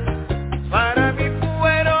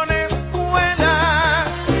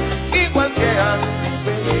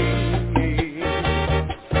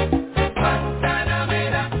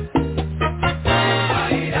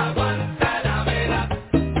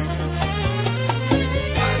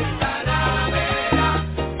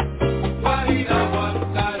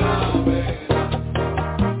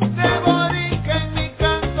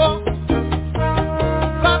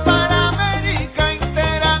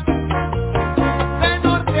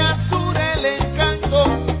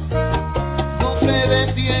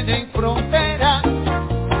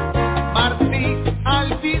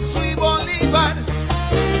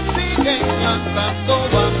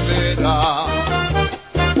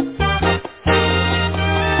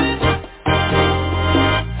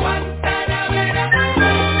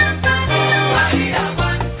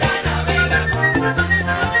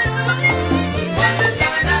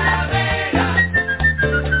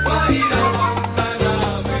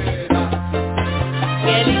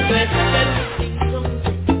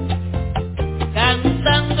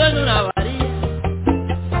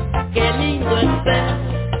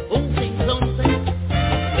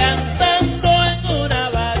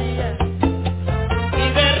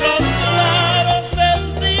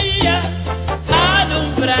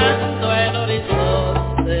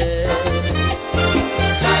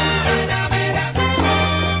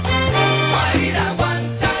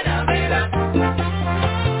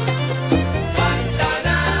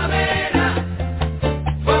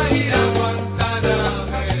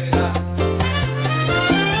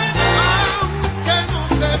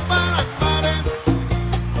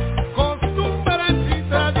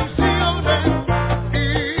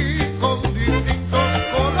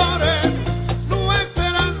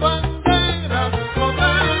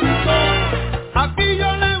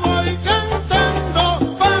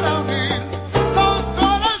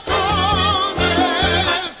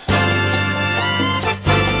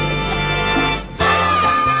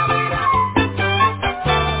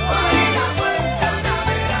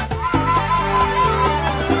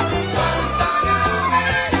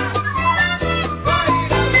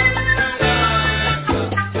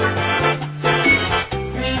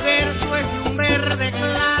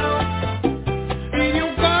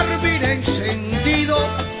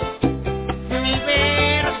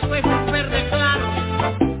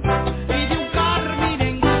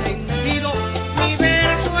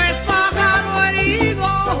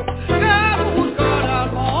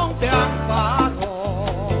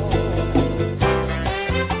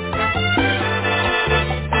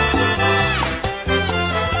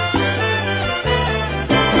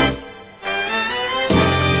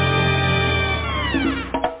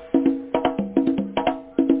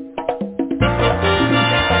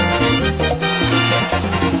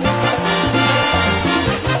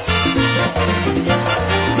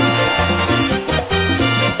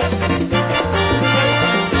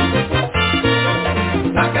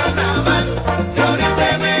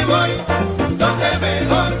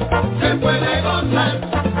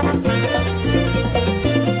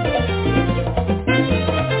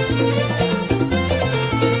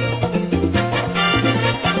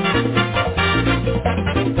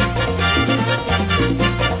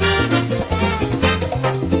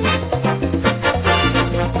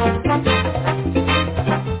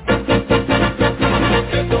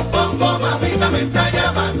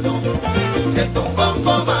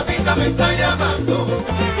 me está llamando.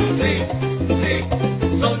 Sí, sí,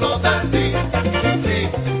 solo taxi. Sí,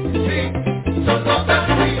 sí, solo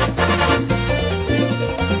taxi.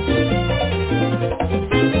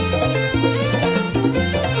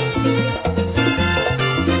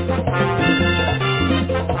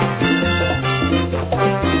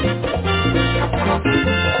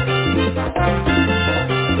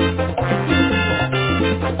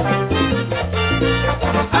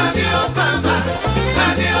 Adiós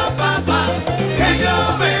papá, que yo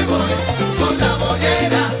me voy con la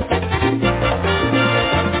mollera.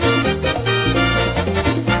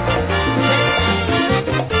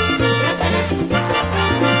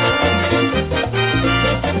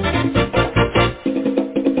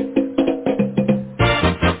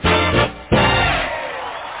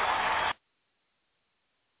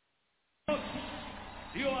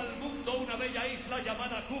 Dio al mundo una bella isla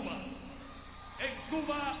llamada Cuba. En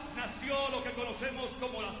Cuba nació lo que conocemos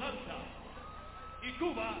como la salsa. Y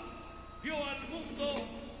Cuba dio al mundo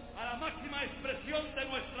a la máxima expresión de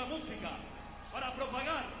nuestra música para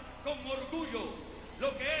propagar con orgullo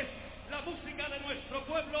lo que es la música de nuestro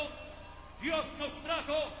pueblo. Dios nos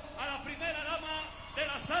trajo a la primera dama de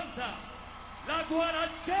la salsa, la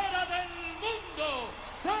guarachera del mundo,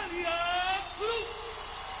 Celia Cruz.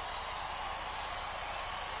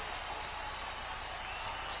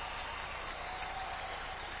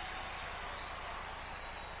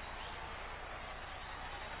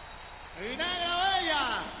 ¡Y negra bella!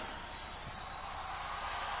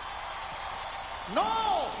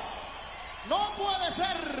 ¡No! ¡No puede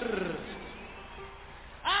ser!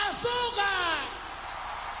 ¡Azúcar!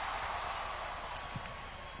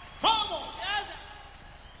 ¡Vamos!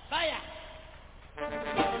 ¡Vaya!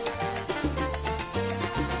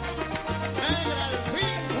 Negra, al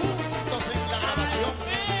fin juntos en la grabación.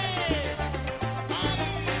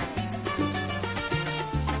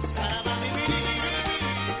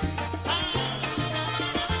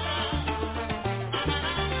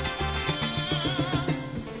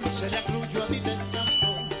 Celia Cruz, yo a ti te encanto,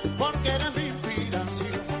 porque eres mi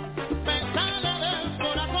inspiración. Me sale del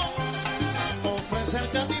corazón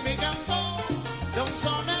ofrecerte a ti mi canto de un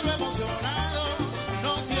sonero emocionado,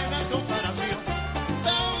 no tiene comparación.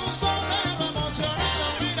 De un sonero emocionado,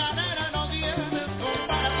 mira nena, no tiene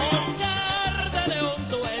comparación. Car de León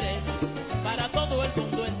tú eres, para todo el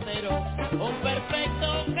mundo entero, un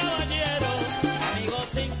perfecto caballero, amigo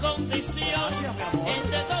sin condición,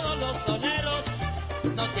 entre todos los soneros.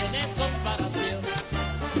 No tienes comparación.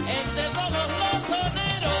 Entre todos los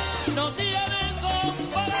soneros no tienes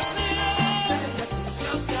comparación.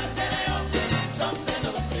 Los cartereos son de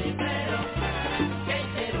los primeros que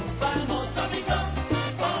hicieron famoso Bigón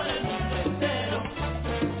por el mundo entero.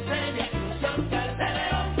 Celia Cruz, los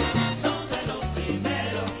cartereos son de los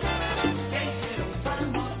primeros que hicieron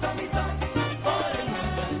famoso Bigón por el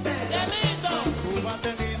mundo entero. ¡Qué lindo! Cuba ha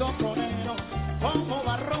tenido soneros como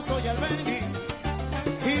Barroso y Albeni.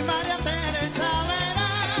 Y María Teresa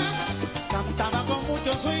Vera cantaba con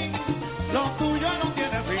mucho swing, lo tuyo no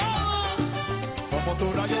tiene fin. Como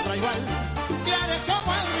tú no hay otra igual, y eres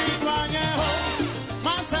como el vino añejo,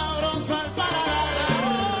 más sabroso al paladar.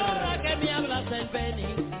 Ahora que me hablas del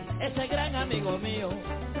Beni, ese gran amigo mío,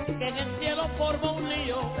 que en el cielo formó un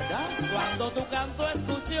lío, ¿verdad? Cuando tu canto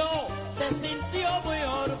escuchó, se sintió muy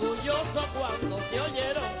orgulloso cuando te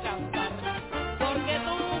oyeron cantar, porque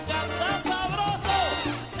tú cantas sabroso.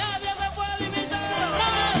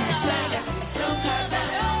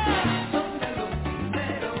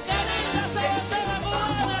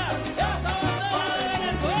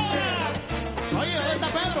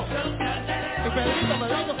 Pedrito,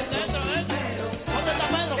 ¿dónde está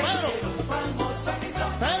Pedro? Pedro.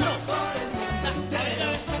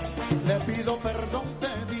 Le pido perdón, te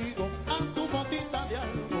digo, a tu botita de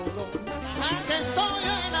algodón, que estoy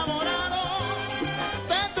enamorado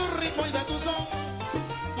de tu ritmo y de tu son.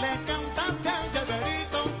 Le cantaste al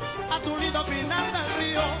Cheverito, a tu lindo final del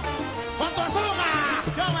río. Con tu azúcar,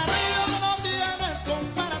 yo me río, no tienes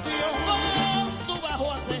comparación. Con tu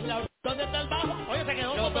bajo haces la... ¿Dónde está el bajo? Oye, se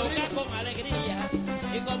quedó lo toca con alegría.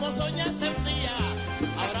 Y como soñaste un día,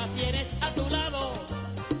 ahora tienes a tu lado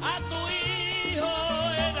a tu hijo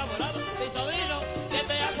enamorado, mi sobrino, que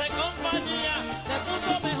te hace compañía. Se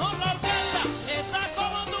puso mejor la orquesta, está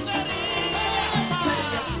como tú querías.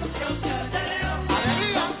 Alegría,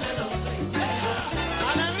 alegría.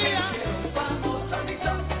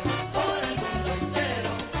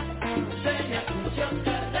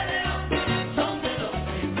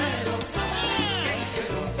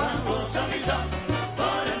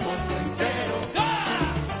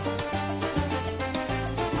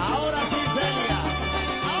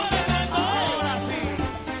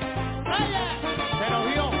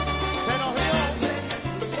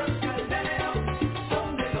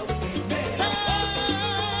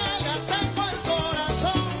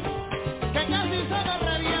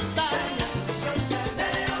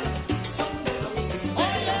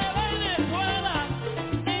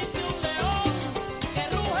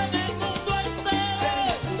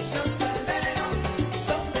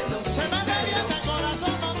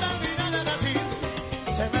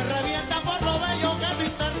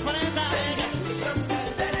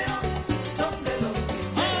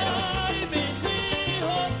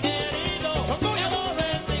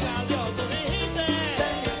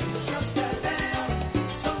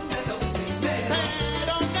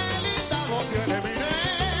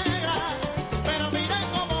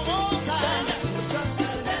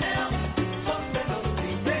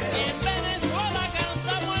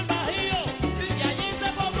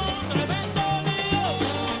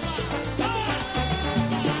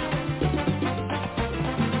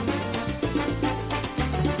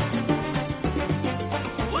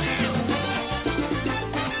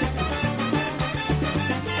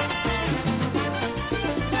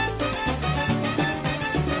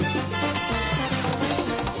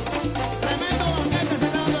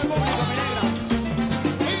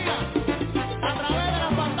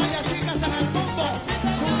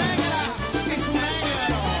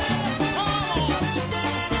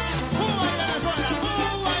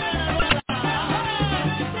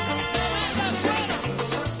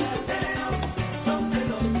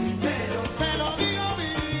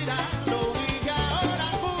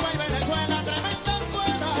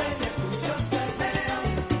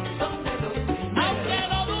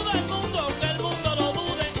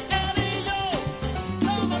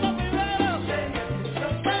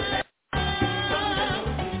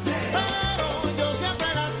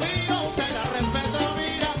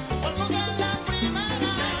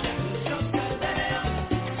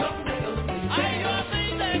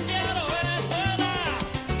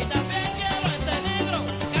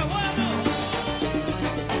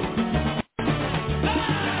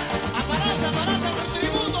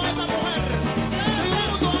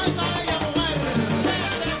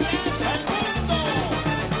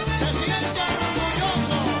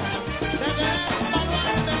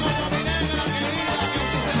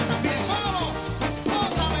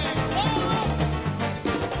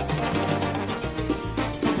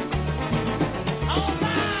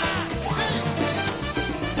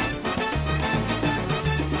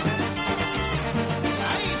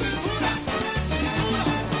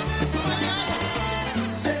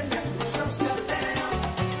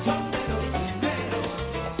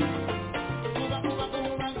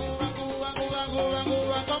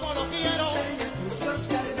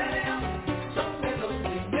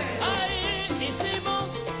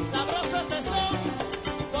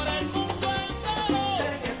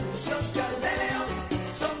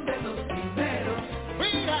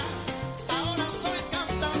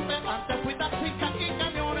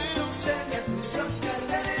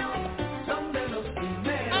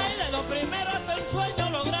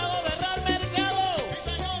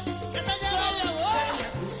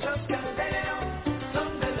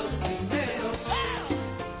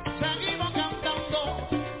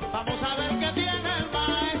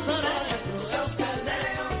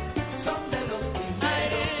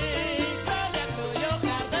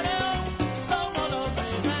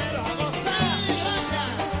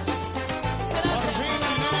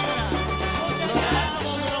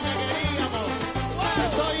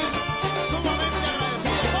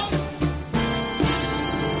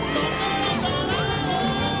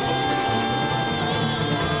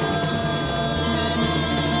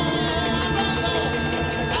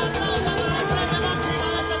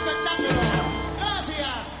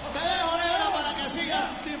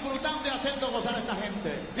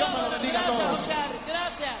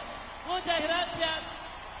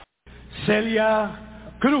 Celia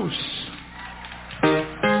Cruz.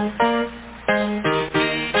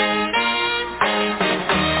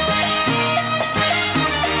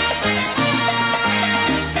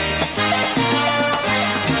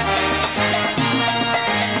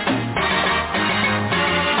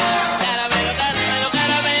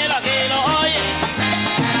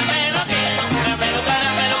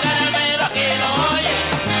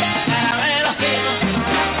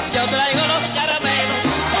 Yo traigo los caramelos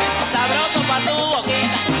sabrosos pa' tu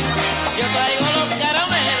boquita.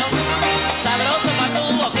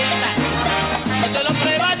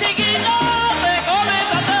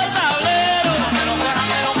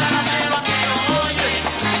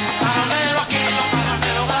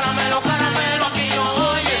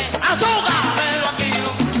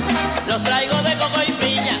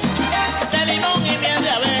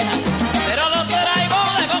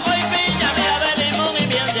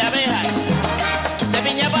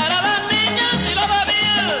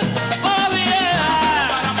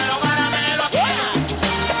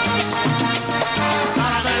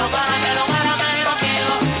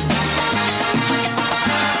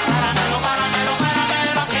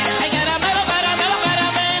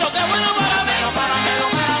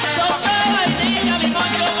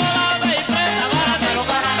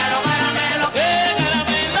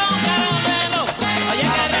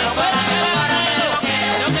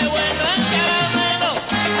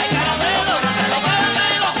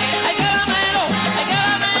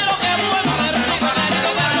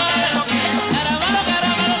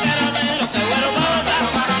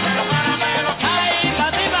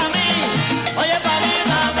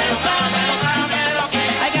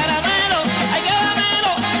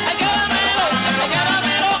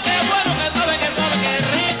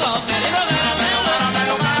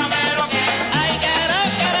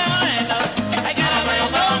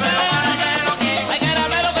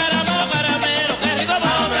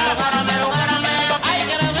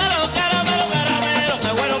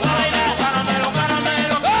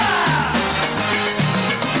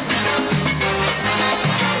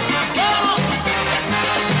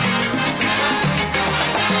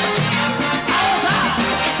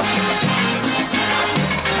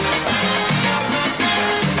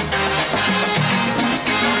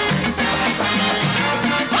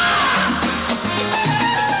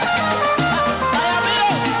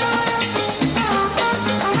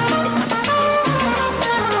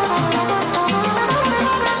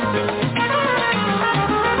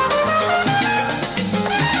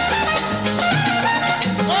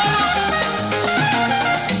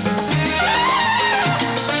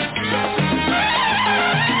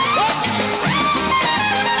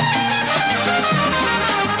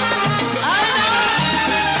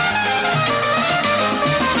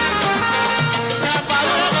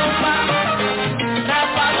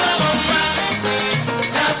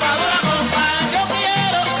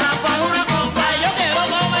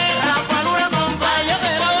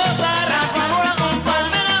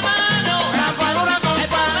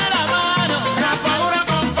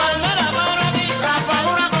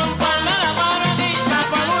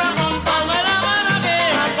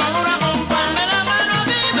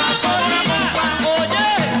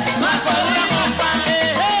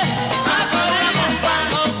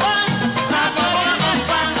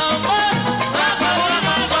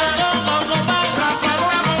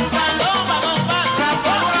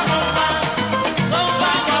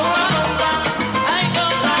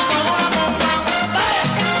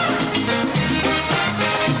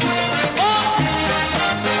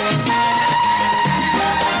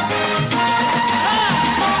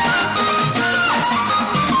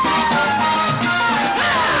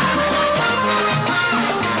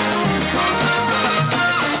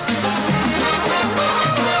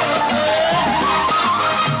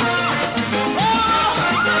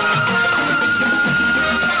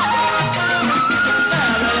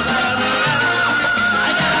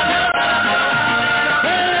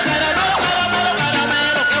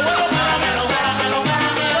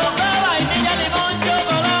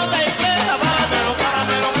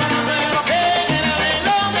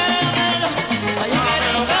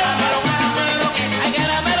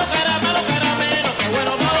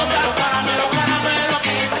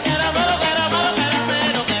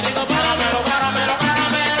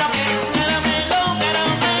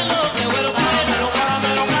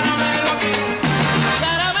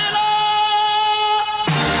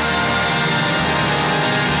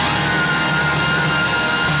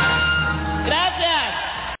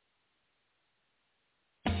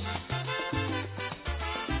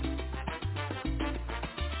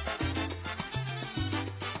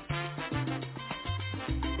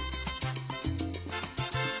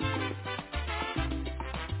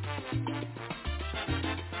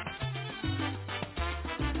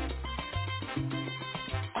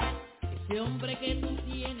 Ese hombre que tú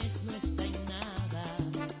tienes no está en nada.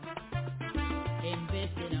 En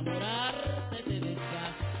vez de enamorarte te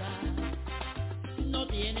desgasta. No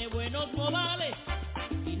tiene buenos modales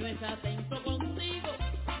y no es atento contigo.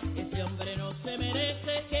 Ese hombre no se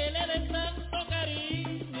merece que le des tanto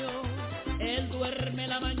cariño. Él duerme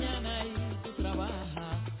la mañana y tú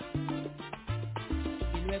trabajas.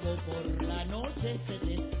 Y luego por la noche se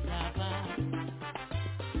te escapa.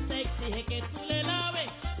 Te exige que tú le laves,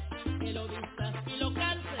 que lo vistas y lo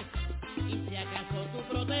calces, y si acaso tú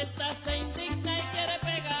protestas se indigna y quiere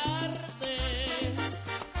pegarte.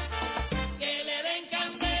 Que le den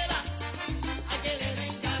candela, a que le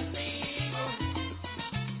den castigo,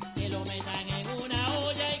 que lo metan en una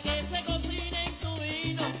olla y que se cocine en su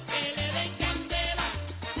vino. Que le den candela,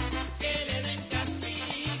 que le den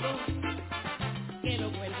castigo, que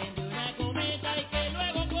lo cuelguen de una cometa y que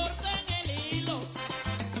luego corten el hilo.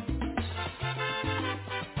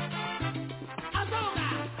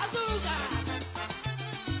 ¡Azúcar! ¡Azúcar!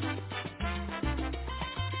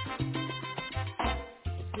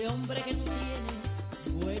 Ese hombre que tú tienes,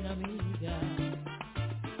 buena amiga,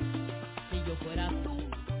 si yo fuera tú,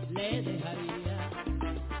 le dejaría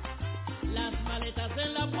las maletas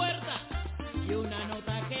en la puerta y una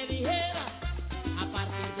nota que dijera: a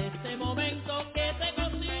partir de este momento que te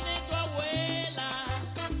cocine tu abuela.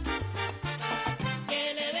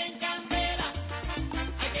 Que le den candela,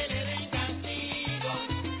 a que le den castigo,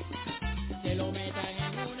 que lo metan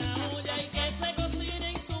en una olla y que se cocine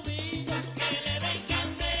en su vino. Que le den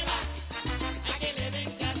candela, a que le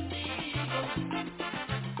den castigo,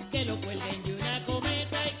 que lo cuelguen de una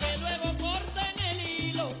cometa y que luego corten el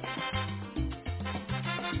hilo.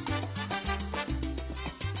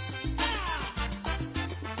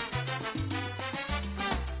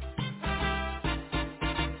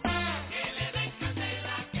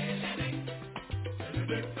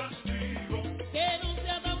 Que no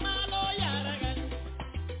sea tan malo y haragán,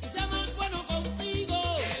 y sea más bueno contigo.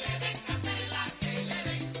 Que le den candela, que le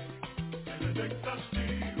den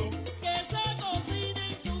castigo, que se cocine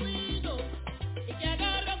en su vino y que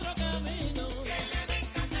agarre otro camino. Que le den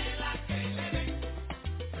candela, que le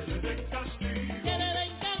den castigo, que le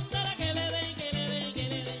den candela, que le den, que le den, que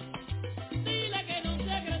le den. Dile que no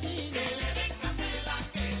sea cretino. Que le den candela,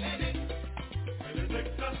 que le den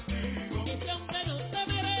castigo. Ese hombre no se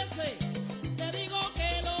merece, te digo que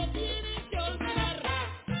lo tienes que olvidar.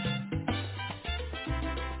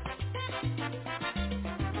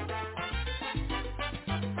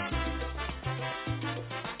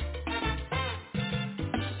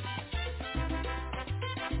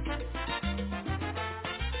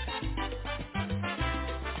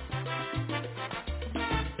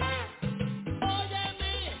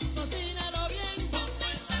 Óyeme, cocínalo bien,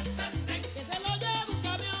 que se lo lleve un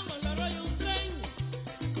camión o lo arrolle un tren,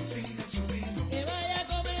 que vaya a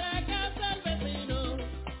comer a casa el vecino,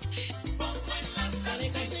 que le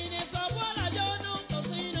cocine su abuela, yo no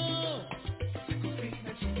cocino.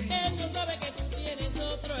 Él no sabe que tú tienes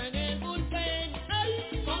otro en el bullpen. Ay,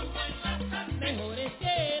 mejores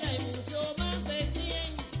que era y mucho más de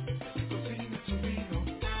 100.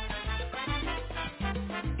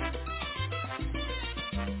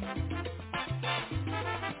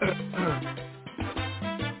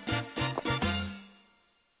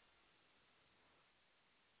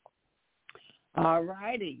 All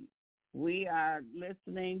righty. We are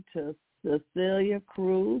listening to Celia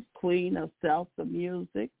Cruz, Queen of Salsa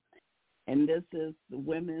Music, and this is the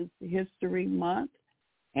Women's History Month,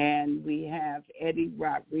 and we have Eddie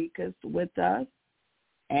Rodriguez with us,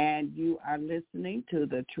 and you are listening to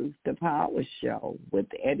the Truth to Power Show with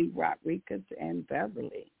Eddie Rodriguez and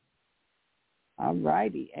Beverly. All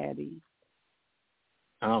righty, Eddie.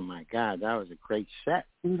 Oh, my God, that was a great set.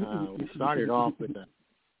 We started off with an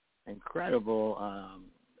incredible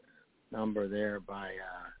number there by,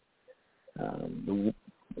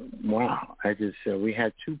 we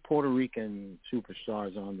had two Puerto Rican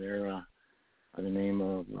superstars on there by the name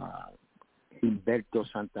of Gilberto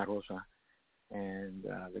Santa Rosa and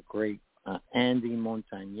the great Andy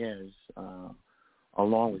Montañez,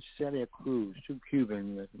 along with Celia Cruz, two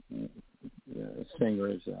Cuban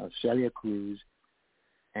singers, Celia Cruz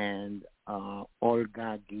and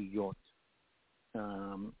Olga Guillot.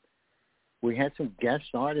 We had some guest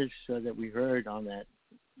artists that we heard on that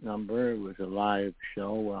number. It was a live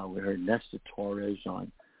show. We heard Nestor Torres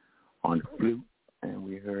on flute, and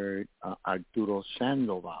we heard Arturo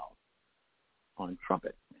Sandoval on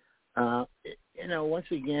trumpet. Once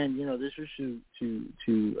again, this was to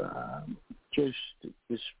just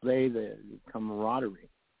display the camaraderie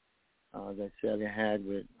that Celia had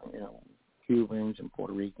with Cubans and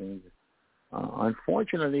Puerto Ricans.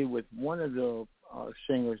 Unfortunately, with one of the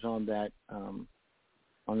singers on that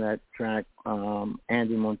track,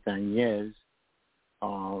 Andy Montañez,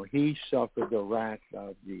 he suffered the wrath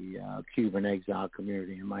of the Cuban exile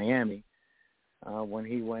community in Miami when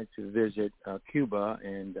he went to visit Cuba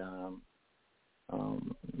and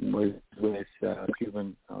was with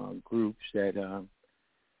Cuban groups that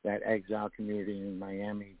exile community in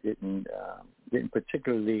Miami didn't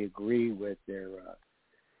particularly agree with their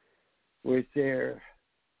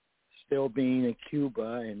still being in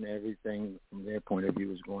Cuba, and everything from their point of view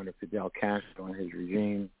was going to Fidel Castro and his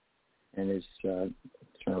regime and his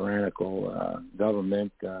tyrannical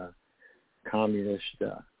government, communist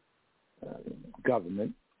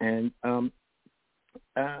government. And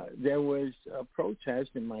there was a protest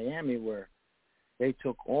in Miami where they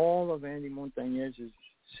took all of Andy Montañez's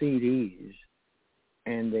CDs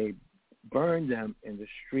and they burned them in the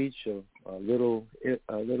streets of Little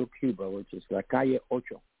Cuba, which is La Calle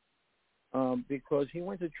Ocho, because he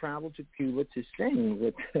went to travel to Cuba to sing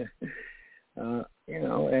with, as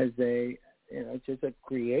just a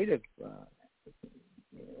creative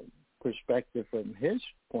perspective from his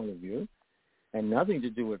point of view, and nothing to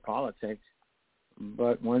do with politics.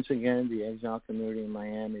 But once again, the exile community in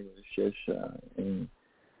Miami was just,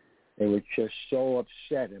 they were just so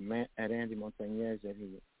upset at Andy Montañez that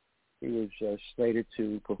he was slated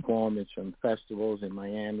to perform in some festivals in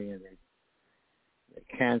Miami, and they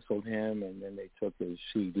canceled him, and then they took his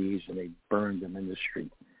CDs and they burned them in the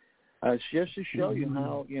street. It's just to show you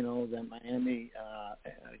how, that Miami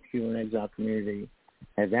Cuban exile community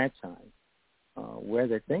at that time, where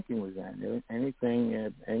their thinking was at. Anything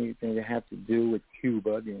that had to do with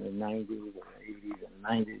Cuba in the 90s and the 80s and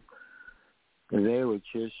 90s, they were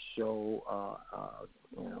just so,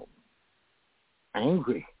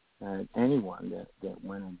 angry at anyone that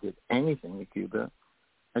went and did anything to Cuba.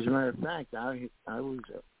 As a matter of fact, I was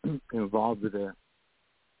involved with a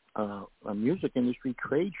music industry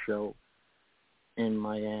trade show in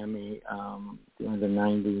Miami during the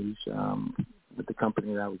 90s with the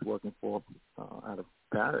company that I was working for out of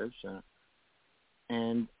Paris.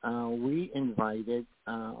 And we invited,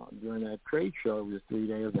 during that trade show, it was a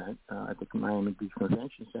 3-day event at the Miami Beach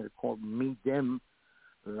Convention Center called Meet Them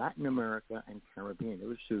Latin America and Caribbean. It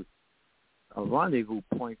was to a rendezvous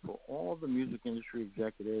point for all the music industry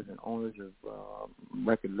executives and owners of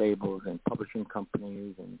record labels and publishing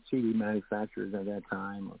companies and CD manufacturers at that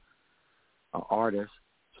time, artists,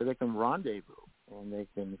 so they can rendezvous and they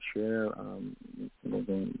can share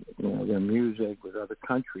their music with other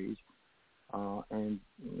countries and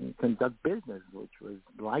conduct business, which was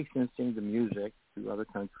licensing the music to other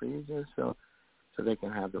countries, and so they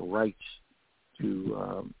can have the rights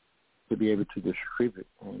to be able to distribute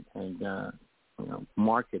and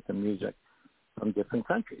market the music from different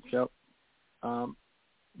countries. So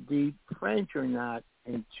the French are not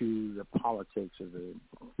into the politics of the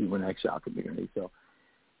Cuban exile community, so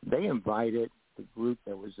they invited the group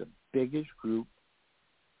that was the biggest group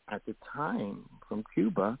at the time from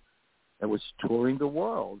Cuba that was touring the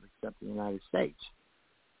world except the United States.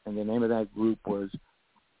 And the name of that group was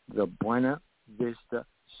the Buena Vista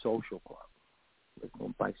Social Club, with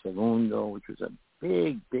by Segundo, which was a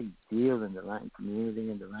big deal in the Latin community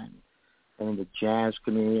and the jazz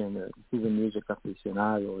community and the Cuban music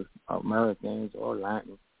aficionados, Americans or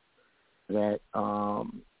Latin, that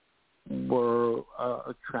were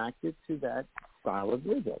attracted to that style of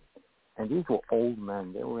music. And these were old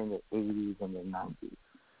men. They were in the 80s and the 90s.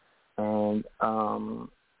 And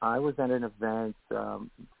I was at an event to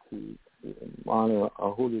honor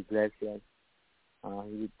Julio Iglesias.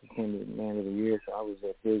 He became the Man of the Year, so I was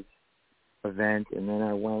at his event, and then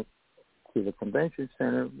I went to the convention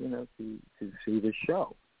center, to see the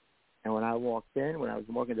show. And when I walked in,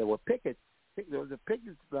 there were pickets. There was a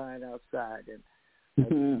picket line outside, and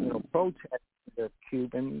protesting the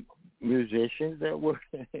Cuban musicians that were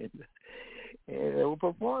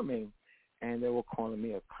performing, and they were calling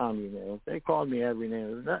me a communist. They called me every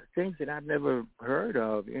name. Things that I've never heard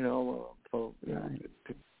of, thrown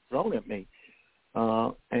at me.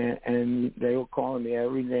 And they were calling me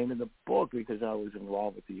every name in the book because I was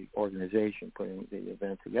involved with the organization putting the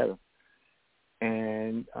event together.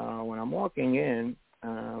 And when I'm walking in,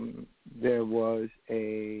 there was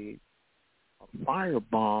a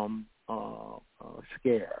firebomb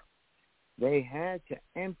scare. They had to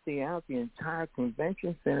empty out the entire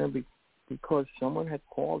convention center because someone had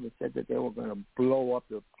called and said that they were going to blow up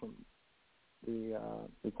the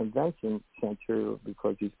convention center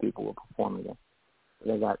because these people were performing there.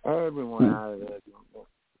 They got everyone out of there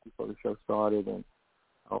before the show started, and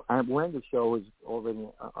when the show was already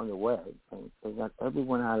underway, and they got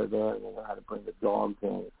everyone out of there, and they had to bring the dogs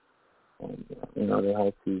in, and they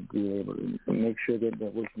had to be able to make sure that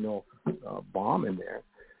there was no bomb in there,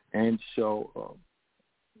 and so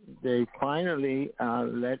they finally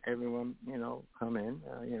let everyone come in,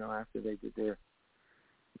 after they did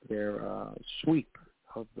their sweep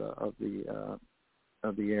of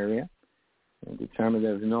the area, and determined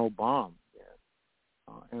there was no bomb.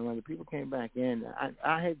 And when the people came back in,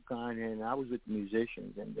 I had gone in. I was with the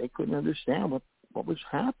musicians, and they couldn't understand what was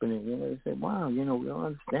happening. They said, "Wow, we don't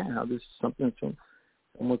understand how this someone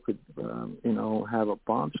could, have a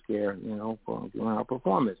bomb scare, for during our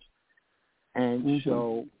performance." And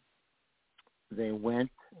so they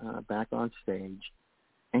went back on stage,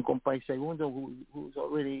 and Compay Segundo, who's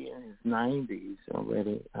already in his 90s,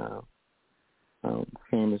 already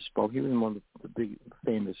famous spoke. He was one of the big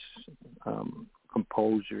famous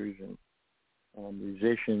composers and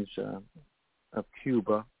musicians of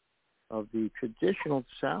Cuba, of the traditional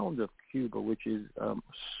sound of Cuba, which is the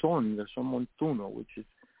son montuno, which is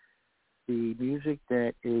the music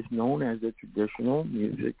that is known as the traditional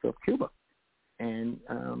music of Cuba. And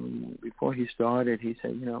before he started, he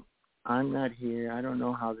said, I'm not here. I don't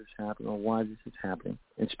know how this happened or why this is happening,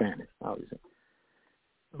 in Spanish, obviously.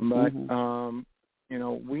 But,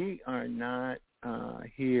 we are not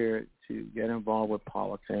here to get involved with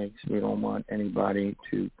politics. We don't want anybody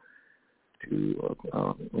to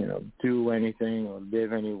do anything or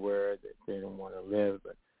live anywhere that they don't want to live.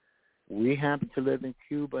 But we happen to live in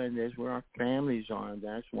Cuba, and that's where our families are, and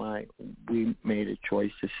that's why we made a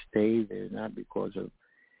choice to stay there, not because of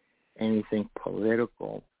anything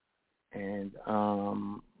political. And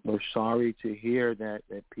we're sorry to hear that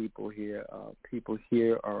people here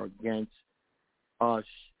are against us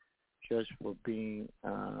just for being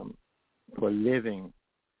for living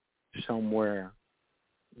somewhere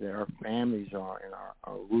that our families are and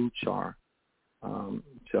our roots are.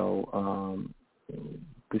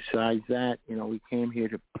 Besides that, we came here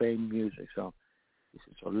to play music. So he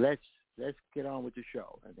said, so let's get on with the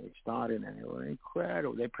show. And they started, and they were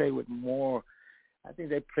incredible. They played with more. I think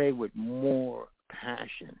they played with more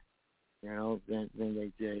passion, than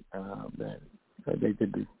they did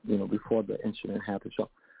before the incident happened. So,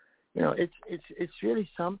 it's really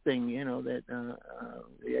something, that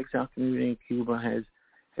the exile community in Cuba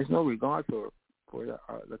has no regard for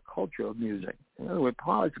the culture of music. In other words,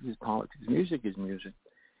 politics is politics, music is music.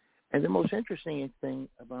 And the most interesting thing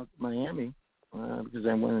about Miami, because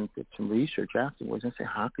I went and did some research afterwards, I said,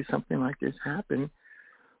 how could something like this happen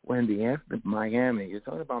when Miami, you're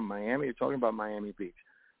talking about Miami, you're talking about Miami Beach,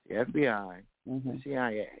 the FBI, the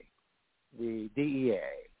CIA, the DEA,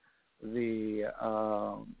 the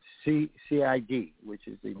CID, which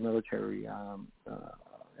is the military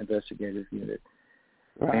investigative unit,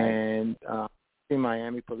 right, and the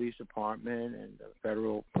Miami Police Department and the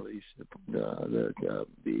federal police, the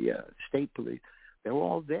state police, they were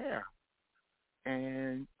all there.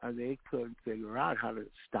 And they couldn't figure out how to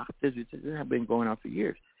stop this. It had been going on for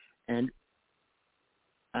years. And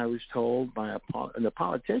I was told by the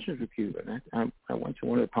politicians of Cuba, and I went to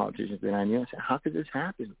one of the politicians that I knew. I said, how could this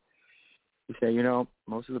happen? He said,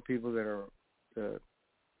 most of the people that are the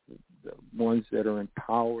ones that are in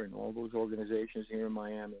power in all those organizations here in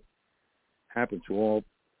Miami happen to all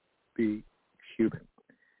be Cuban.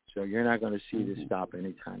 So you're not going to see this stop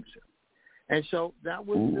anytime soon. And so that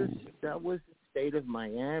was the state of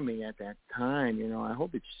Miami at that time. I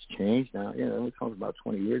hope it's changed now. We're talking about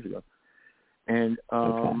 20 years ago. And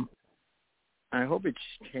I hope it's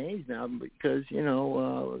changed now because,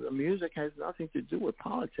 the music has nothing to do with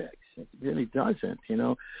politics. It really doesn't,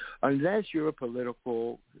 unless you're a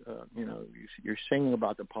political, you're singing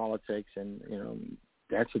about the politics and,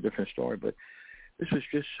 that's a different story. But this was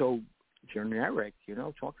just so generic,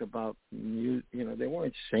 talking about, they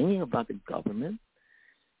weren't singing about the government.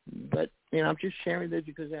 But, I'm just sharing this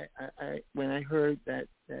because I when I heard that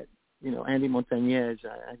Andy Montañez,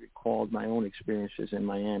 I recalled my own experiences in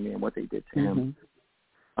Miami and what they did to him.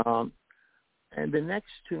 And the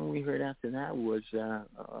next tune we heard after that was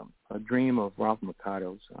A Dream of Ralph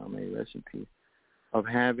Mercado's, may he rest in peace, of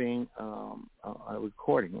having a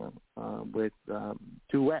recording with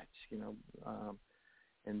duets,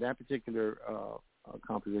 and that particular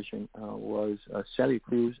composition was Celia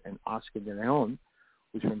Cruz and Oscar de Leon,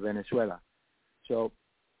 who's from Venezuela. So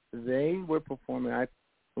they were performing. I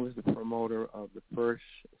was the promoter of the first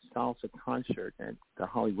salsa concert at the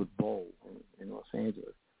Hollywood Bowl in Los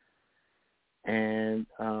Angeles. And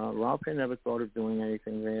Ralph had never thought of doing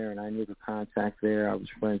anything there, and I knew the contact there. I was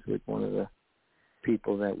friends with one of the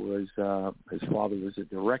people that was his father was a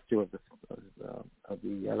director of the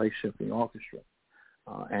LA Symphony Orchestra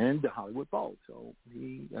and the Hollywood Bowl. So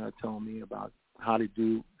he told me about how to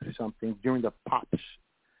do something during the Pops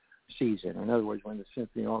season. In other words, when the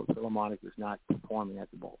Symphony Philharmonic was not performing at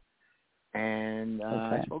the Bowl. And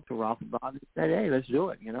I spoke to Ralph about it and said, hey, let's do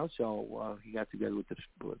it, you know. So he got together with the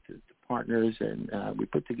partners, and we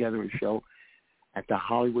put together a show at the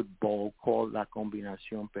Hollywood Bowl called La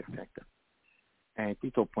Combinación Perfecta. And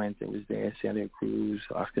Tito Puente was there, Celia Cruz,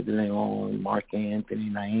 Oscar de Leon, Mark Anthony,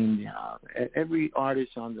 Naim. Every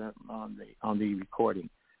artist on the recording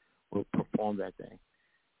will perform that day.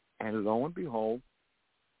 And lo and behold,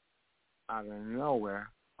 out of nowhere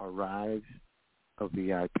arrives a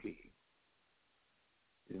VIP.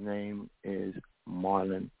 His name is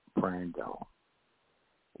Marlon Brando.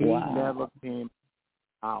 He never came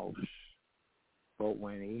out, but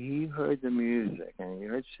when he heard the music and he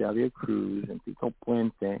heard Celia Cruz and Tito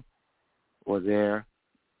Puente were there,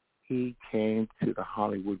 he came to the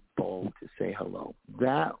Hollywood Bowl to say hello.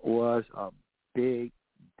 That was a big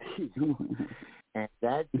deal. And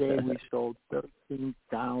that day we sold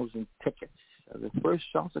 13,000 tickets. The first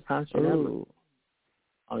salsa concert ever.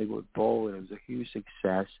 Hollywood Bowl. It was a huge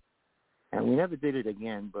success. And we never did it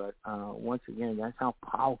again, but once again, that's how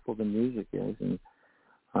powerful the music is. And,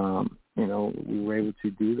 you know, we were able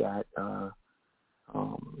to do that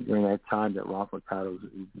during that time that Ralph Mercado's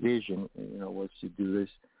vision, you know, was to do this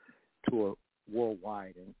tour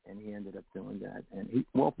worldwide, and he ended up doing that. And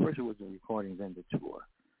first it was the recording, then the tour.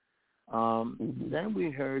 Then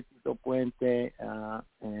we heard Tito Puente,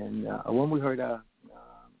 and when we heard a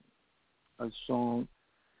song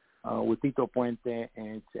with Tito Puente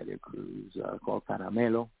and Celia Cruz called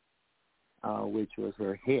Caramelo, which was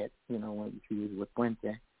her hit, you know, when she was with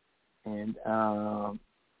Puente. And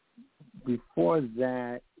before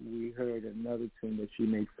that, we heard another tune that she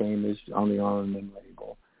made famous on the R&B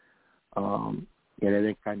label, Era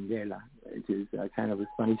de Candela, which is kind of a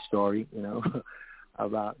funny story, you know,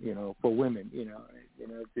 about, you know, for women, you know,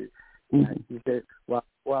 she said, while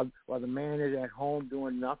the man is at home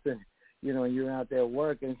doing nothing, you know, and you're out there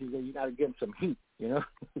working, she said, you got to give him some heat, you know.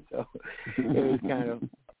 So it was kind of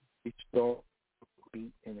a story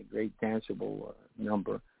beat and a great danceable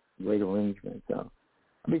number, great arrangement. So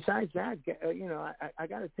besides that, you know, I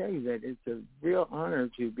got to tell you that it's a real honor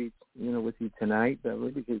to be, you know, with you tonight,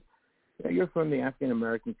 because you're from the African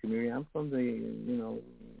American community. I'm from the, you know,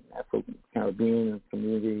 Afro-Caribbean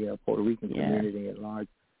community, Puerto Rican community at large.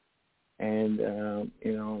 And,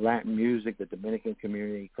 you know, Latin music, the Dominican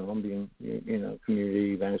community, Colombian, you know,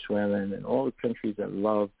 community, Venezuelan, and all the countries that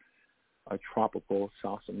love tropical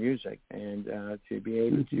salsa music. And to be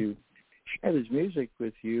able to share this music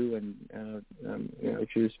with you and, you know,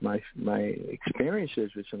 just my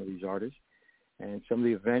experiences with some of these artists and some of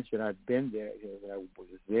the events that I've been there, you know, that I was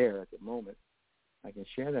there at the moment, I can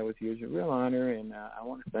share that with you. It's a real honor, and I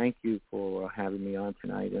want to thank you for having me on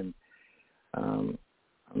tonight. And I'm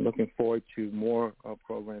looking forward to more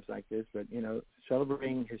programs like this. But, you know,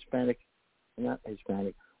 celebrating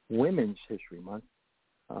Women's History Month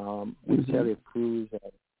with Celia Cruz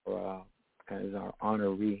as our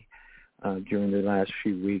honoree during the last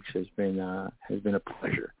few weeks has been a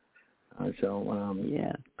pleasure. So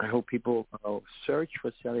I hope people search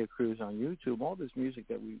for Celia Cruz on YouTube. All this music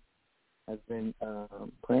that we have been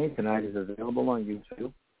playing tonight is available on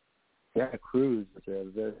YouTube. Celia Cruz is a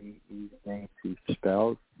very easy name to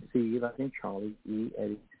spell. C like in Charlie, E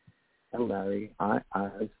Eddie, L Larry, I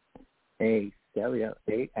A Celia,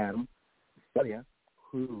 A Adam, Celia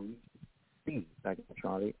Cruz, C like in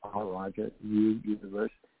Charlie, R Roger, U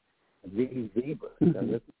Universe, Z Zebra.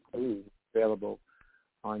 Celia Cruz available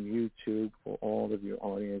on YouTube for all of your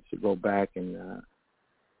audience to go back and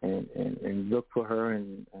look for her,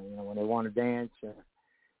 and you know, when they want to dance,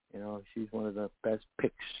 you know, she's one of the best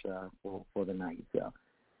picks for the night. So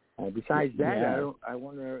besides that, I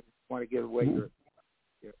want to give away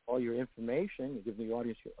all your information. You give the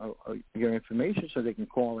audience your information so they can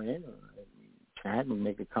call in or chat and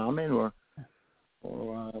make a comment or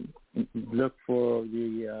look for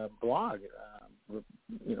the blog,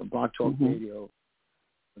 you know,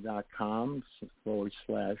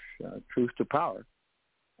 blogtalkradio.com/Truth to Power,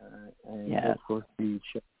 and of course the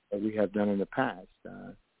show that we have done in the past.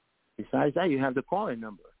 Besides that, you have the call-in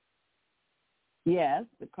number. Yes,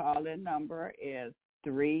 the call-in number is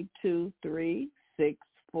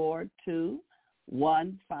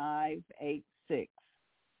 323-642-1586.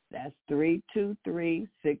 That's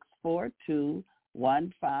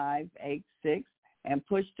 323-642-1586. And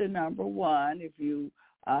push the number 1 if you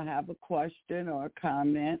have a question or a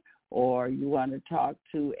comment, or you want to talk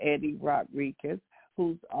to Eddie Rodriguez,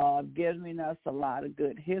 who's giving us a lot of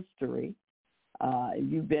good history.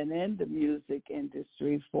 You've been in the music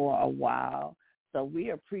industry for a while, so we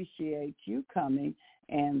appreciate you coming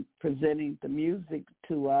and presenting the music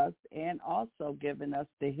to us and also giving us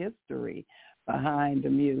the history behind the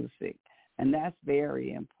music. And that's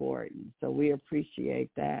very important. So we appreciate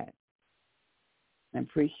that and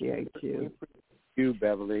appreciate you. You,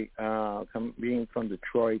 Beverly, being from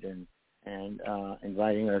Detroit and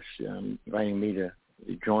inviting me to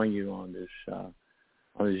join you on this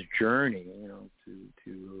journey,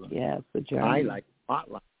 to yes, the journey. highlight,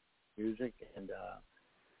 spotlight music. And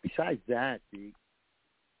besides that, the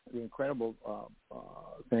incredible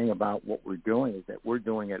thing about what we're doing is that we're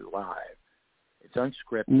doing it live. It's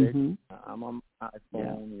unscripted. Mm-hmm. I'm on my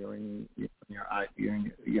iPhone. Yeah.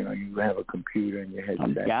 You have a computer in your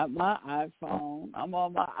headset. I've got my iPhone. I'm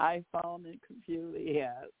on my iPhone and computer.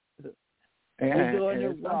 Yes. We're doing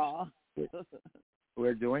it raw.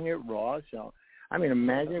 We're doing it raw. So, I mean,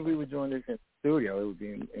 imagine if we were doing this in the studio. It would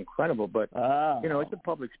be incredible. But it's a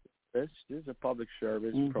public service. This is a public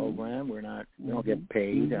service program. We don't get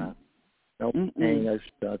paid. Nobody's paying us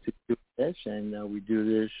to do this, and we do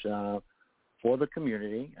this for the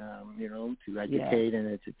community, to educate and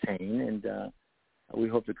entertain. And we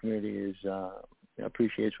hope the community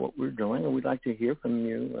appreciates what we're doing, and we'd like to hear from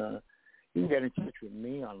you. You can get in touch with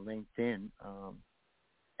me on LinkedIn,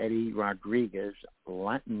 Eddie Rodriguez,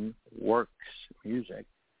 Latin Works Music,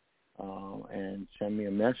 and send me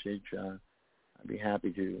a message. I'd be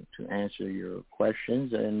happy to answer your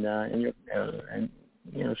questions and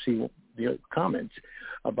see your comments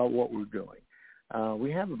about what we're doing.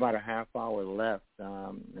 We have about a half hour left,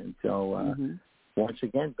 and so once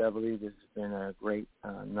again, Beverly, this has been a great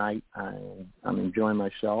night. I'm enjoying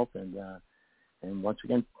myself, and once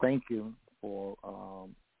again, thank you for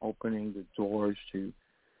opening the doors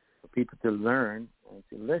for people to learn and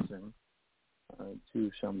to listen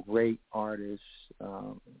to some great artists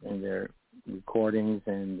and their recordings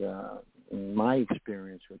and in my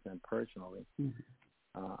experience with them personally.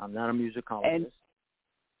 I'm not a musicologist.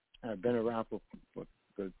 I've been around for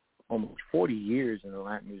almost 40 years in the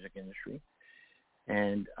Latin music industry,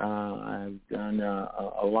 and I've done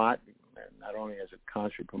a lot, not only as a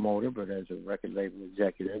concert promoter, but as a record label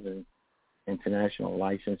executive and international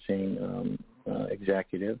licensing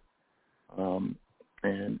executive. I'm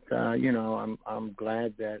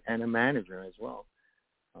glad that, and a manager as well,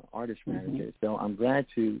 artist manager. So I'm glad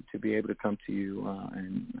to be able to come to you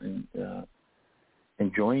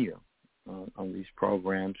and join you on these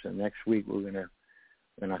programs. And next week we're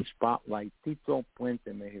gonna spotlight Tito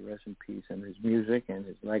Puente, may he rest in peace, and his music and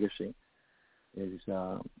his legacy. His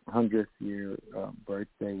 100th year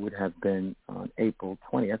birthday would have been on April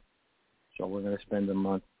 20th. So we're going to spend the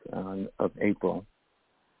month of April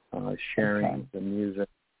sharing the music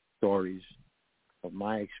stories of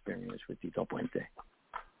my experience with Tito Puente.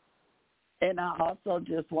 And I also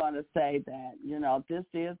just want to say that, this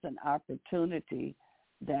is an opportunity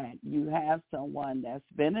that you have someone that's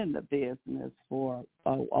been in the business for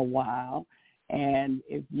a while. And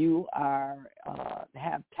if you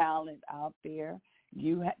have talent out there,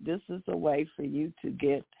 this is a way for you to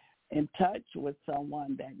get in touch with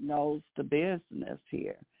someone that knows the business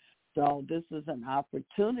here. So this is an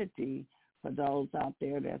opportunity for those out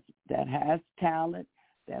there that has talent,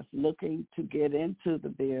 that's looking to get into the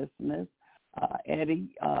business.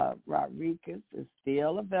 Eddie Rodriguez is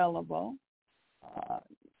still available.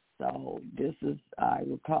 So this is, I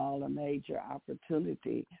would call, a major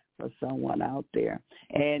opportunity for someone out there.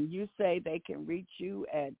 And you say they can reach you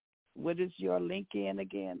at, what is your LinkedIn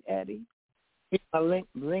again, Eddie?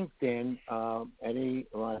 LinkedIn, Eddie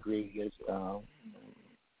Rodriguez,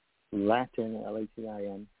 Latin,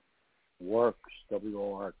 Latin, Works,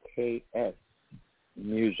 WORKS,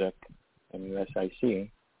 Music,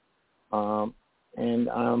 MUSIC.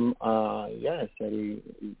 Yes, Eddie,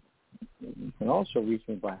 you can also reach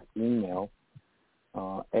me by email,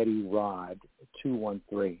 Eddie Rod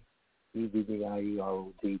 213,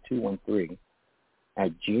 EDDIEROD 213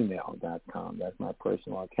 at gmail.com. That's my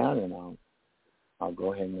personal account, and I'll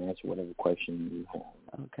go ahead and answer whatever question you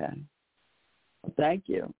have. Okay. Well, thank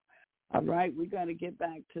you. All right, we're going to get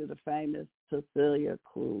back to the famous Celia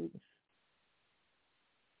Cruz.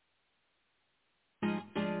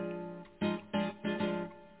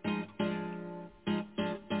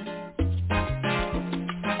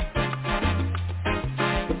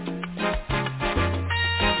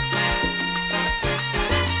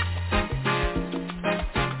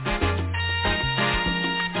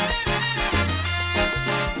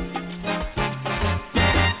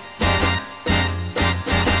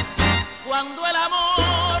 Cuando el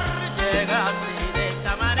amor llega así de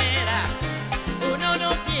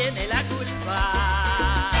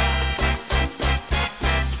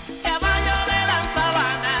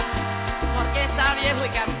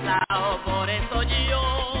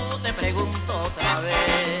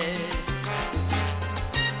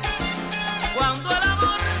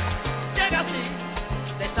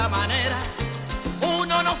manera,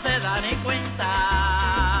 uno no se da ni cuenta.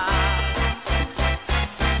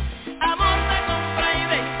 Amor de compra y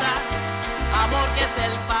venta, amor que es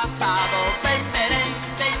el pasado. Tenterén,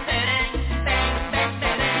 tenterén,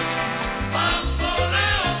 tenterén.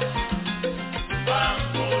 Bamboleo,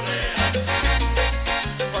 bambolea.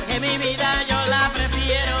 Porque mi vida yo la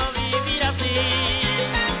prefiero vivir así.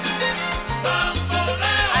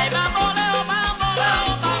 Bamboleo, ay bamboleo, bamboleo,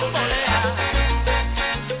 bambolea.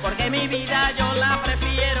 Porque mi vida yo la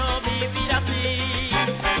prefiero vivir así.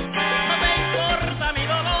 No te importa mi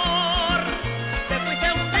dolor, te fuiste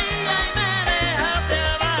un día y me dejaste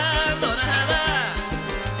abandonada.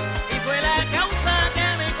 Y fue la causa que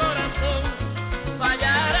mi corazón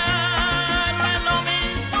fallara. No es lo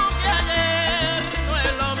mismo que ayer, no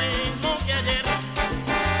es lo mismo que ayer.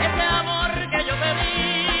 Ese amor que yo te di,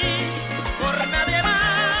 por nadie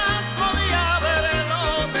más podía haberlo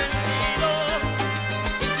sentido.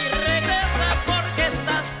 Y si regresas porque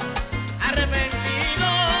estás arrepentido,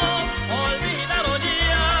 olvídalo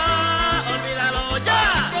ya, olvídalo ya.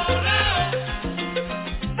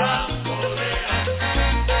 Bamboleo,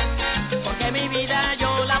 porque mi vida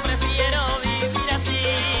yo la prefiero vivir así.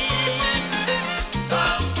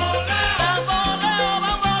 Bamboleo, bamboleo,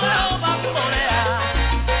 bamboleo, bambolea.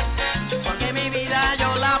 Porque mi vida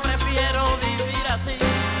yo la prefiero vivir así.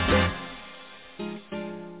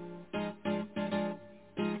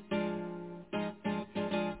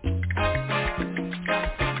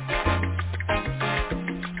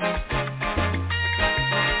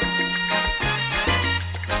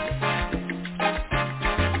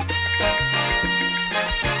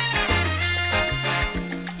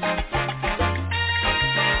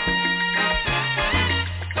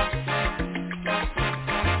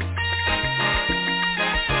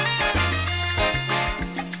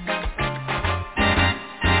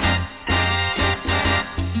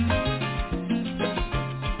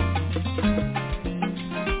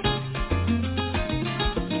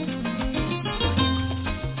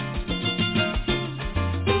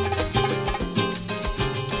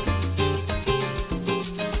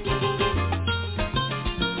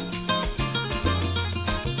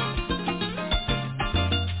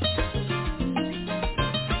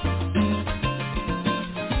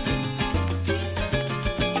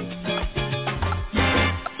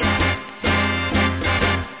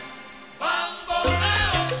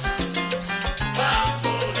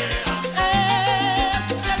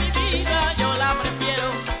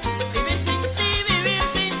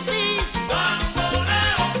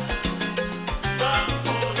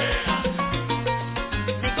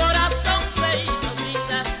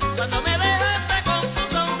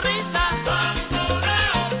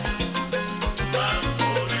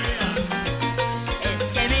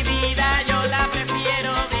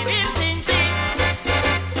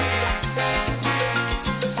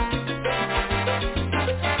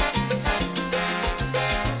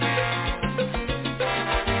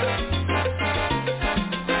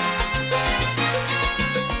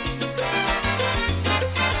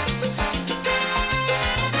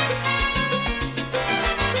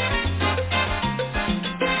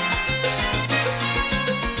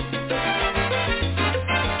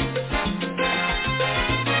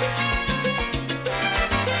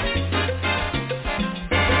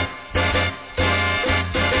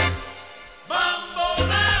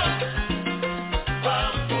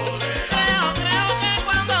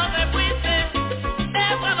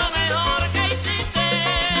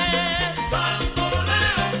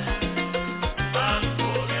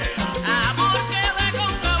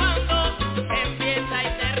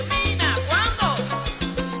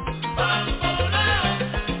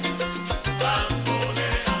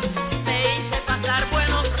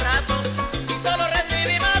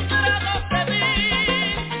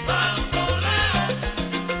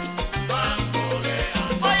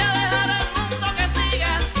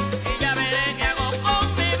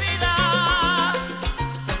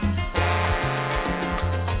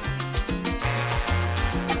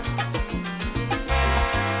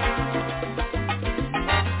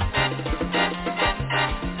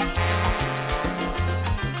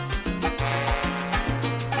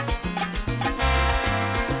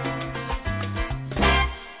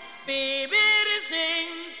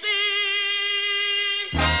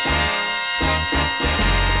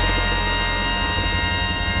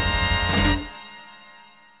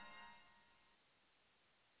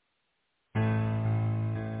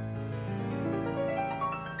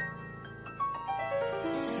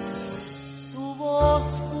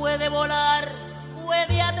 puede volar,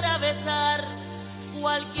 puede atravesar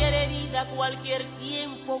cualquier herida, cualquier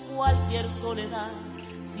tiempo, cualquier soledad,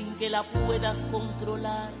 sin que la puedas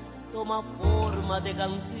controlar, toma forma de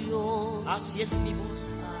canción. Así es mi voz,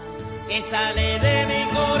 que sale de mi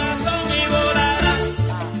corazón y volará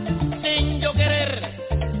sin yo querer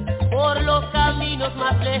por los caminos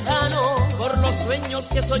más lejanos, por los sueños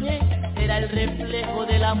que soñé. será el reflejo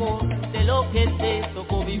del amor, de lo que te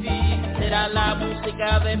tocó vivir. Será la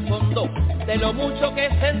música de fondo de lo mucho que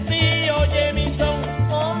sentí. Oye mi son,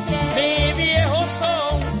 mi viejo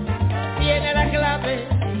son, tiene la clave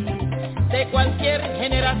de cualquier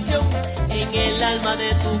generación. En el alma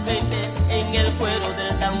de tu gente, en el cuero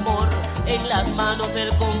del tambor, en las manos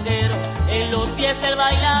del conguero, en los pies del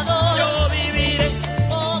bailador. Yo viviré,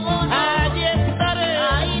 como no, allí estaré,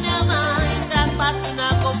 ahí nada más, tras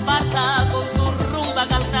una comparsa, con tu rumba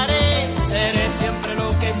cantaré. Seré siempre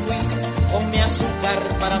lo que fui, con mi azúcar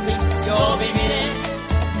para ti. Yo viviré,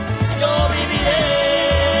 yo viviré.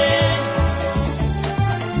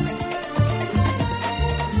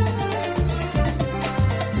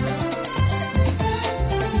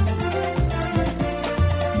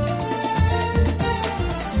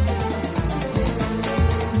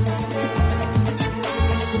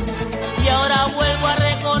 Vuelvo a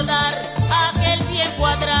recordar aquel tiempo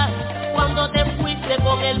atrás, cuando te fuiste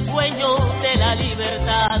con el sueño de la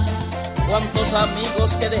libertad. Cuántos amigos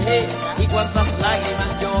que dejé y cuántas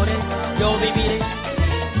lágrimas lloré. Yo viviré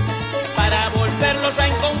para volverlos a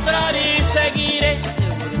encontrar y seguiré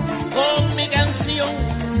con mi canción,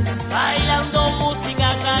 bailando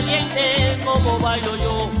música caliente como bailo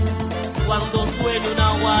yo. Cuando suene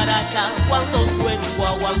una guaracha, cuando suene un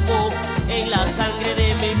guaguancó, en la sangre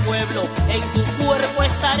de mi pueblo, en tu cuerpo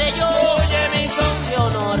estaré yo. Oye mi son de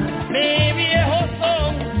honor, mi viejo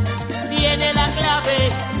son, tiene la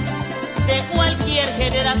clave de cualquier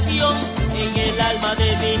generación. En el alma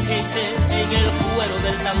de mi gente, en el cuero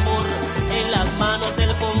del tambor, en las manos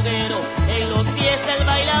del conguero, en los pies del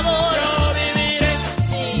bailador. Yo viviré,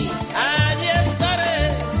 sí, allí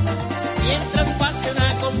estaré, mientras pase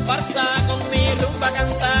una comparsa, con mi rumba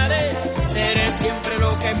cantaré. Seré siempre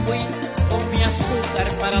lo que fui, con mi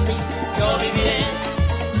azúcar para ti. Yo viviré,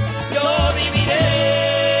 yo viviré.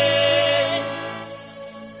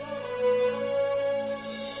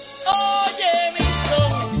 Oye mi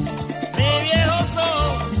son, mi viejo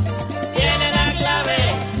son, tiene la clave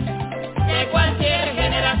de cualquier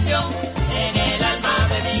generación. En el alma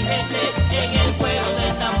de mi gente, en el cuero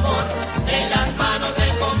del tambor, en las manos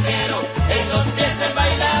del conguero, en los pies del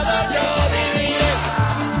bailador. Yo viviré,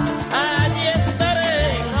 allí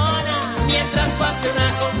estaré, mientras pase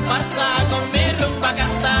una comparsa, con mi rumba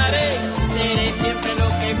cantaré. Seré siempre lo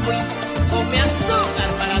que fui, con mi azúcar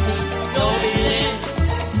para ti. Yo viviré,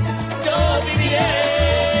 yo viviré.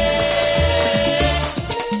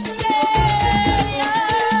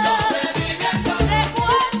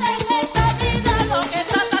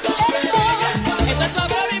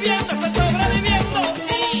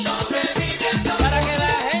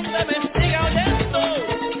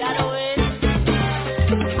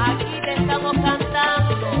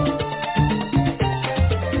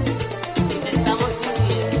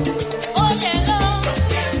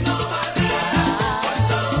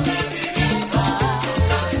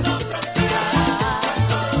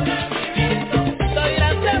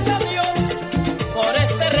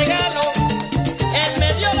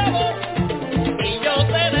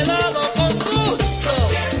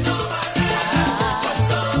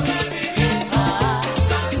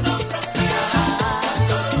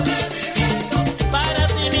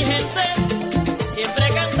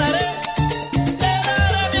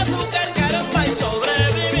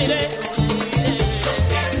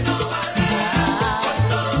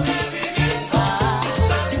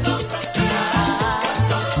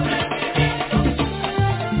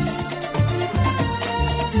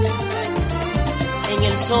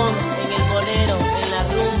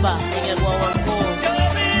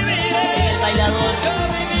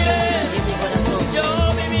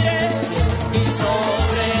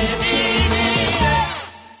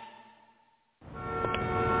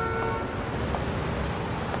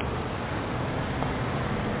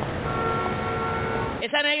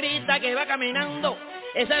 Esa negrita que va caminando,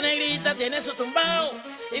 esa negrita tiene su tumbao,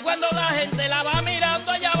 y cuando la gente la va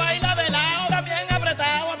mirando, ella baila de lado, también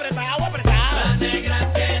apretado, apretado, apretado. La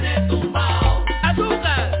negra tiene tumbao,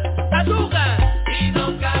 azúcar, azúcar, y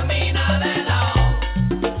no camina de lado.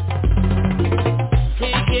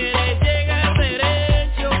 Si quieres llegar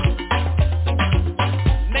derecho,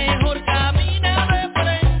 mejor camina de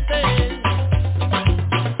frente,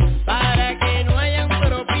 para que no hayan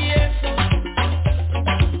tropiezos.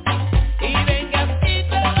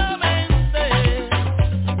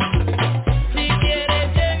 Si quieres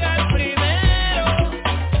llegar primero,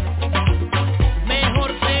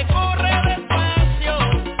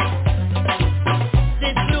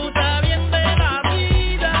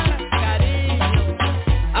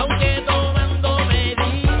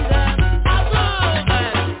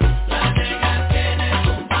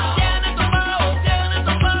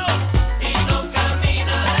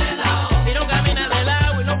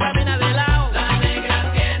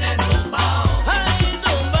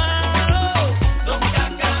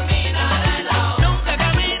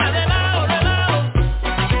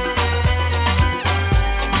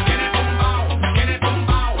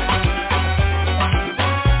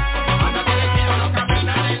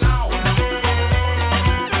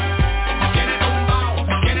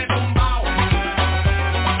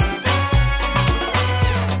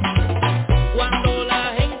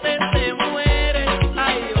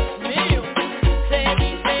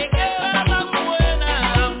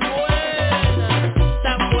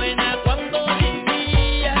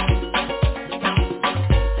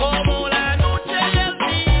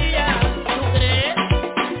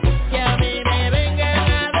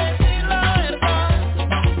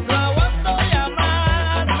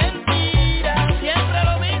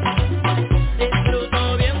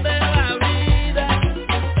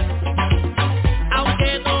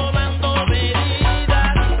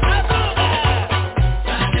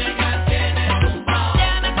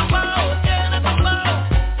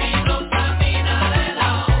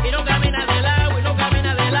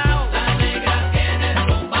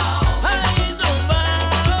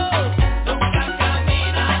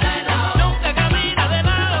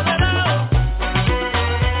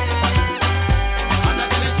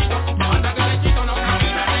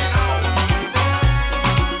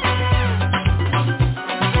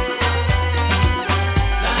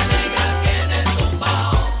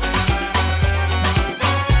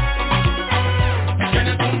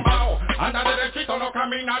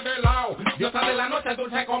 lado. Diosa de la noche,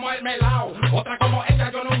 dulce como el melao. Otra como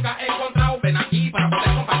ella yo nunca he encontrado. Ven aquí para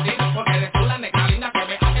poder compartir, porque eres tú la negra linda que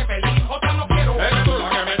me hace feliz. Otra no quiero, eres tú la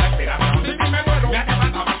que me da inspiración. Si me muero, me hace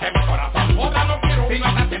falta más que mi corazón. Otra no quiero, si no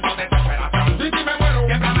estás siendo desesperación. Si me muero,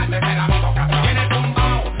 siempre amarse será mi vocación. Tienes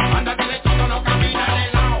tumbao, anda derechito, no camina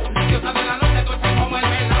de lado. Diosa de la noche, dulce como el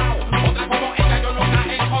melao. Otra como ella yo nunca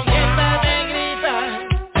he encontrado. Esta negrita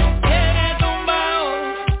tiene tumbao,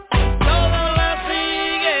 todos la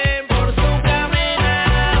siguen por su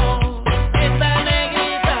caminado. Esta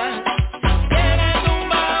negrita tiene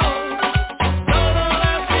tumbao, todos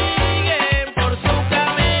la siguen por su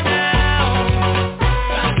caminado.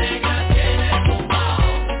 La negra tiene tumbao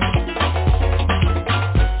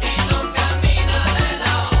y no camina de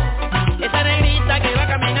lado. Esa negrita que va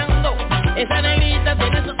caminando, esa negrita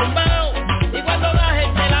tiene su tumbao. Y cuando la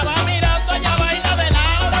gente la va mirando, ella baila de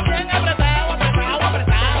lado, bien apretado, apretado,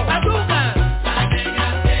 apretado. ¡Azúcar! La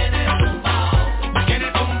negra tiene tumbao y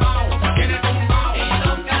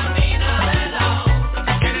no camina de lado.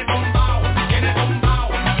 Tiene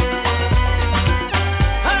tumbao.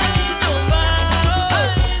 ¡Ay, tumbao!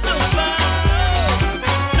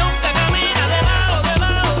 Nunca camina de lado, de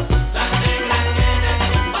lado. La negra tiene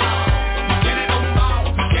tumbao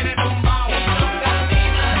y no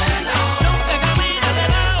camina de lado. Nunca camina de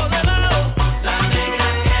lado, de lado. La negra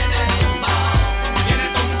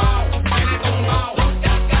tiene tumbao.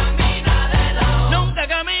 Nunca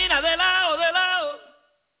camina de lado, de lado.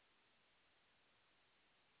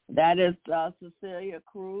 That is Celia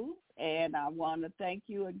Cruz, and I want to thank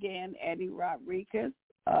you again, Eddie Rodriguez,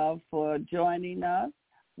 for joining us.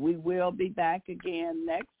 We will be back again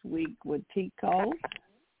next week with Tico,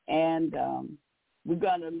 and we're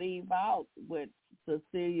going to leave out with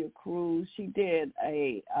Celia Cruz. She did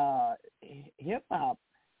a hip-hop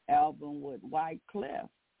album with White Cliff.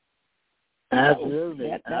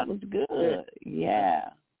 Absolutely. That was good. Yeah.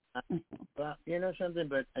 Well, you know something,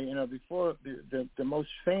 but before the most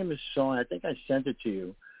famous song, I think I sent it to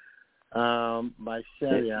you, by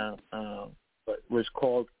Celia, but was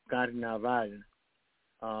called Carnaval,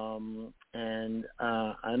 and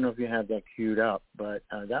I don't know if you have that queued up, but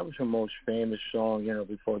that was her most famous song,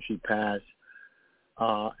 before she passed,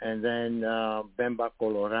 and then Bemba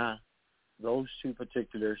Colorá. Those two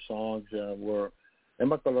particular songs were.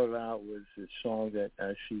 Bemba Colorá was the song that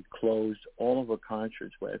she closed all of her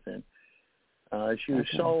concerts with, and she was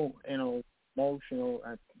so emotional,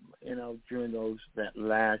 during that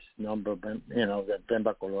last number, that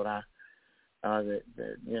Bemba Colorá. It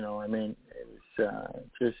was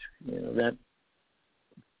just that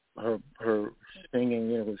her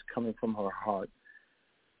singing was coming from her heart,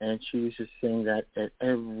 and she used to sing that at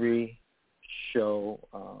every show.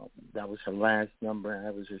 That was her last number, and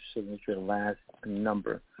that was her signature last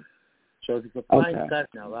number. So if you could find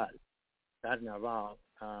Carnaval that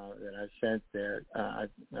I sent there, I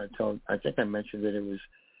think I mentioned that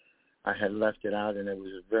I had left it out, and it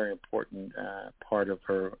was a very important part of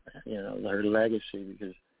her, her legacy,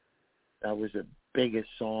 because that was the biggest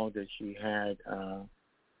song that she had,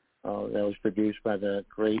 that was produced by the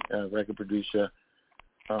great record producer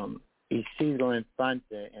Isidro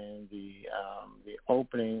Infante, and the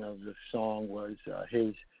opening of the song was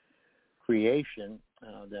his creation.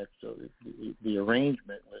 The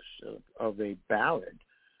arrangement was of a ballad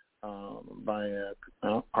by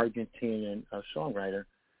an Argentinian songwriter,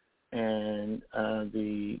 and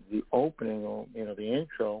the opening, the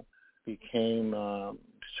intro became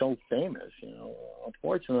so famous.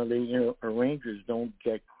 Unfortunately, arrangers don't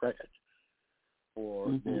get credit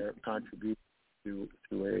for their contribution to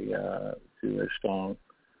a song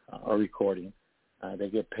or recording. They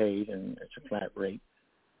get paid, and it's a flat rate.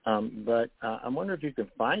 But I wonder if you can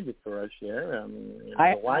find it for us there.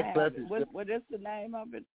 What is the name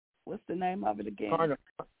of it? What's the name of it again?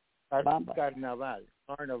 Carnaval.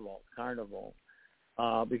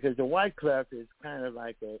 Because the White Cliff is kind of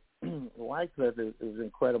like the White Cliff is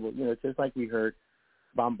incredible. It's just like we heard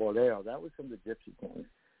Bamboleo. That was from the Gypsy Kings.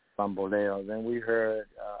 Bamboleo. Then we heard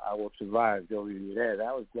I Will Survive, Go Be There.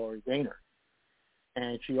 That was Gloria Gaynor.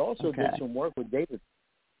 And she also did some work with David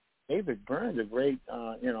Byrne, the great,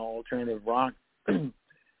 alternative rock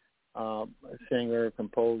singer,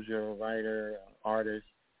 composer, writer, artist.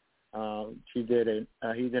 He did an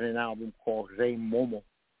album called Rey Momo.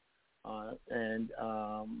 And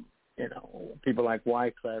people like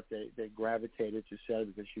Wyclef, they gravitated to Celia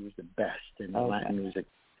because she was the best in the Latin music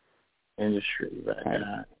industry.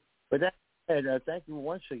 But that said, thank you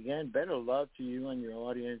once again. Better love to you and your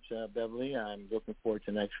audience, Beverly. I'm looking forward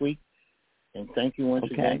to next week. And thank you once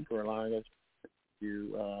again for allowing us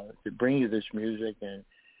to bring you this music. And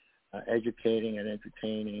educating and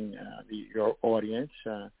entertaining your audience.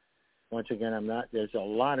 Once again, there's a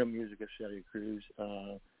lot of music of Celia Cruz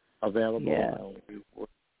available. Yeah.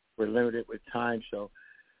 We're limited with time, so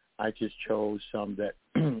I just chose some that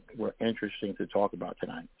were interesting to talk about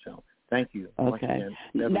tonight. So thank you. Okay.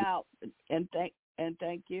 Now,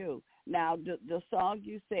 thank you. Now, the song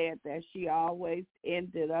you said that she always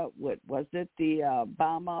ended up with, was it the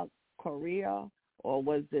Bama Korea or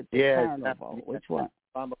was it the Carnival? Which one?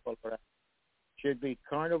 Bama Colora. Should be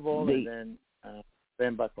Carnival and then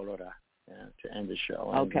Bamba Colora to end the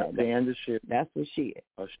show. Okay. And, to end the show. That's what she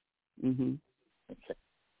is. Mm-hmm. Okay.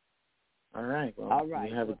 All right. Well, all right.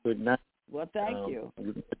 You have a good night. Well, thank you.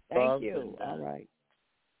 Thank you. All right.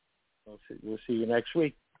 We'll see you next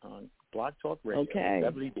week on Blog Talk Radio. Okay.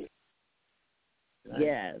 WD.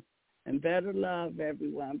 Yes. And better love,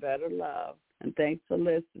 everyone. Better love. And thanks for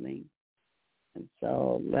listening. And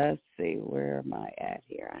so let's see, where am I at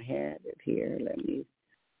here? I had it here. Let me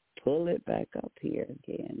pull it back up here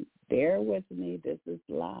again. Bear with me. This is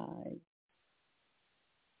live.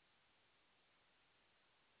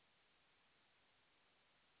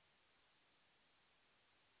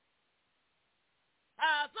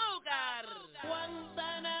 Azúcar.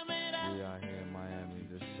 Guantanamera. We out here in Miami,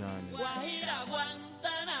 the sun. Guajira,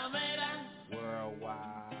 Guantanamera.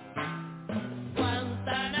 Worldwide.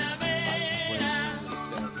 Guantanamera.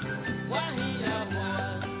 Guajira,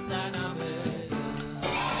 Guantanamera.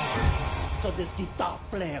 So this guitar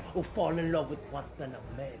player who fall in love with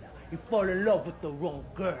Guantanamera. He fall in love with the wrong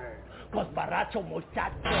girl. Cause Baracho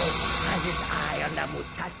muchacho has his eye on the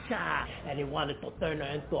muchacha, and he wanted to turn her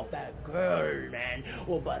into a bad girl, man.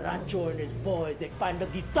 Well, Baracho and his boys, they find the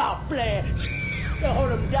guitar player, they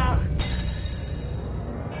hold him down,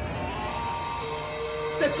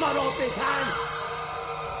 they cut off his hand.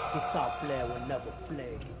 Guitar player will never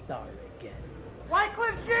play guitar again.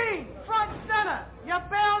 Wycliffe Jean, front and center, you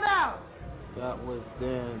bailed out. That was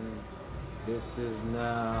then, this is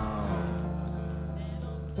now.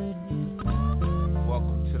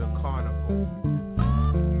 Welcome to the carnival,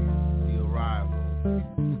 the arrival.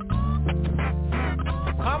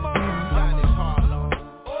 Come on, Spanish Harlem,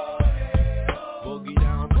 Boogie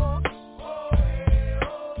Down Bronx,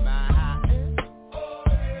 Manhattan,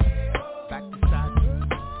 back to Saturday.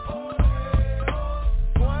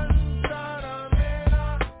 Guantanamera.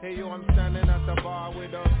 Hey yo, I'm standing at the bar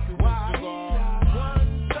with a Cuban cigar.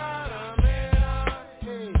 Guantanamera.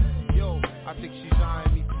 Hey yo, I think she's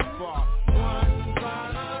eyeing me too far.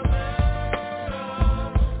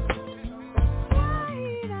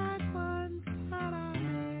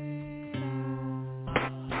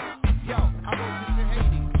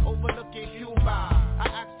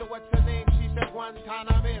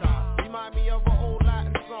 Guantanamera, remind me of an old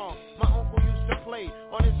Latin song my uncle used to play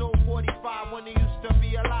on his old 45 when he used to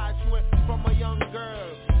be alive. She went from a young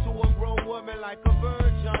girl to a grown woman like a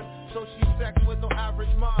virgin, so she sex with no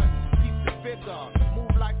average man. Keep the figure,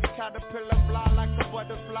 move like a caterpillar, fly like a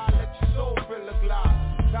butterfly, let your soul fill a glass.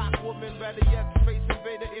 Top woman, better yet, Space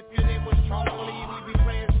Invader. If your name was Charlie, we be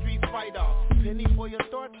playing Street Fighter. Penny for your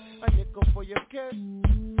thought, a nickel for your kiss.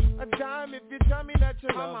 A dime if you tell me that you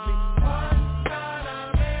love me.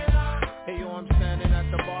 Hey yo, I'm standing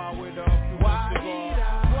at the bar with a Cuban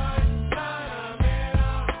cigar.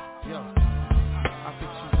 Yo, I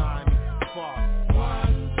think she's eyeing me too far.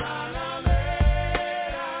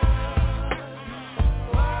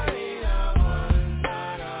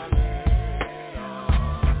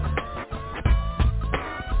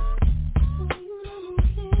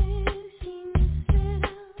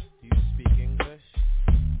 You speak English?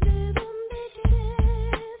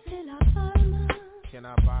 Can I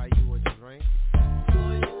buy you a drink?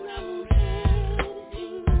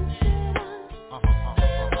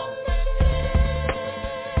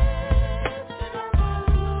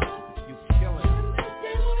 You killing it.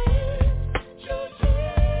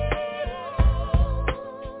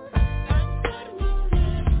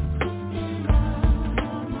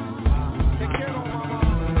 Te quiero, mama.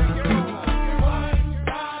 Te quiero.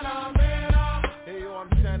 Hey yo, I'm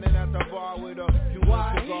standing at the bar with a Cuban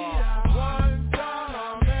cigar.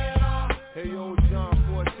 Hey yo, John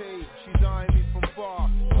Forte, she's eyeing me from far.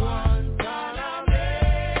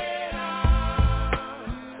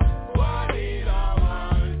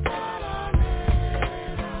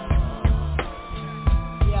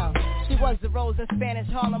 Yo, she was the rose in Spanish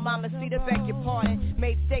Harlem, Mama Cedar, beg your pardon.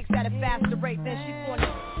 Made steaks at a faster rate than she wanted.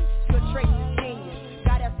 Good traits is genius,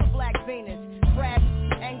 got us a black Venus. Brad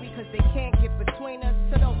angry cause they can't get between us.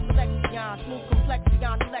 To those selections, smooth complexion,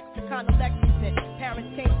 lexicon of Lexington.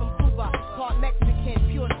 Parents came from Cuba, part Mexican,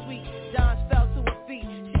 pure sweet. John fell to her feet,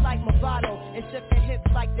 she like Movado and shook her hips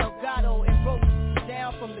like Delgado.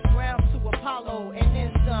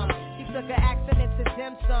 to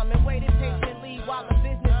dim sum and waited patiently while the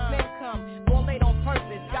businessmen come. Born late on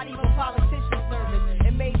purpose, got even politician service,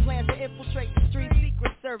 and made plans to infiltrate the street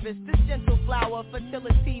secret service. This gentle flower,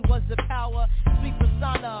 fertility was the power. Sweet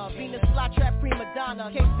persona, Venus flytrap prima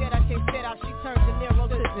donna. Que sera, she turned De Niro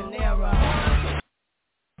to De Niro.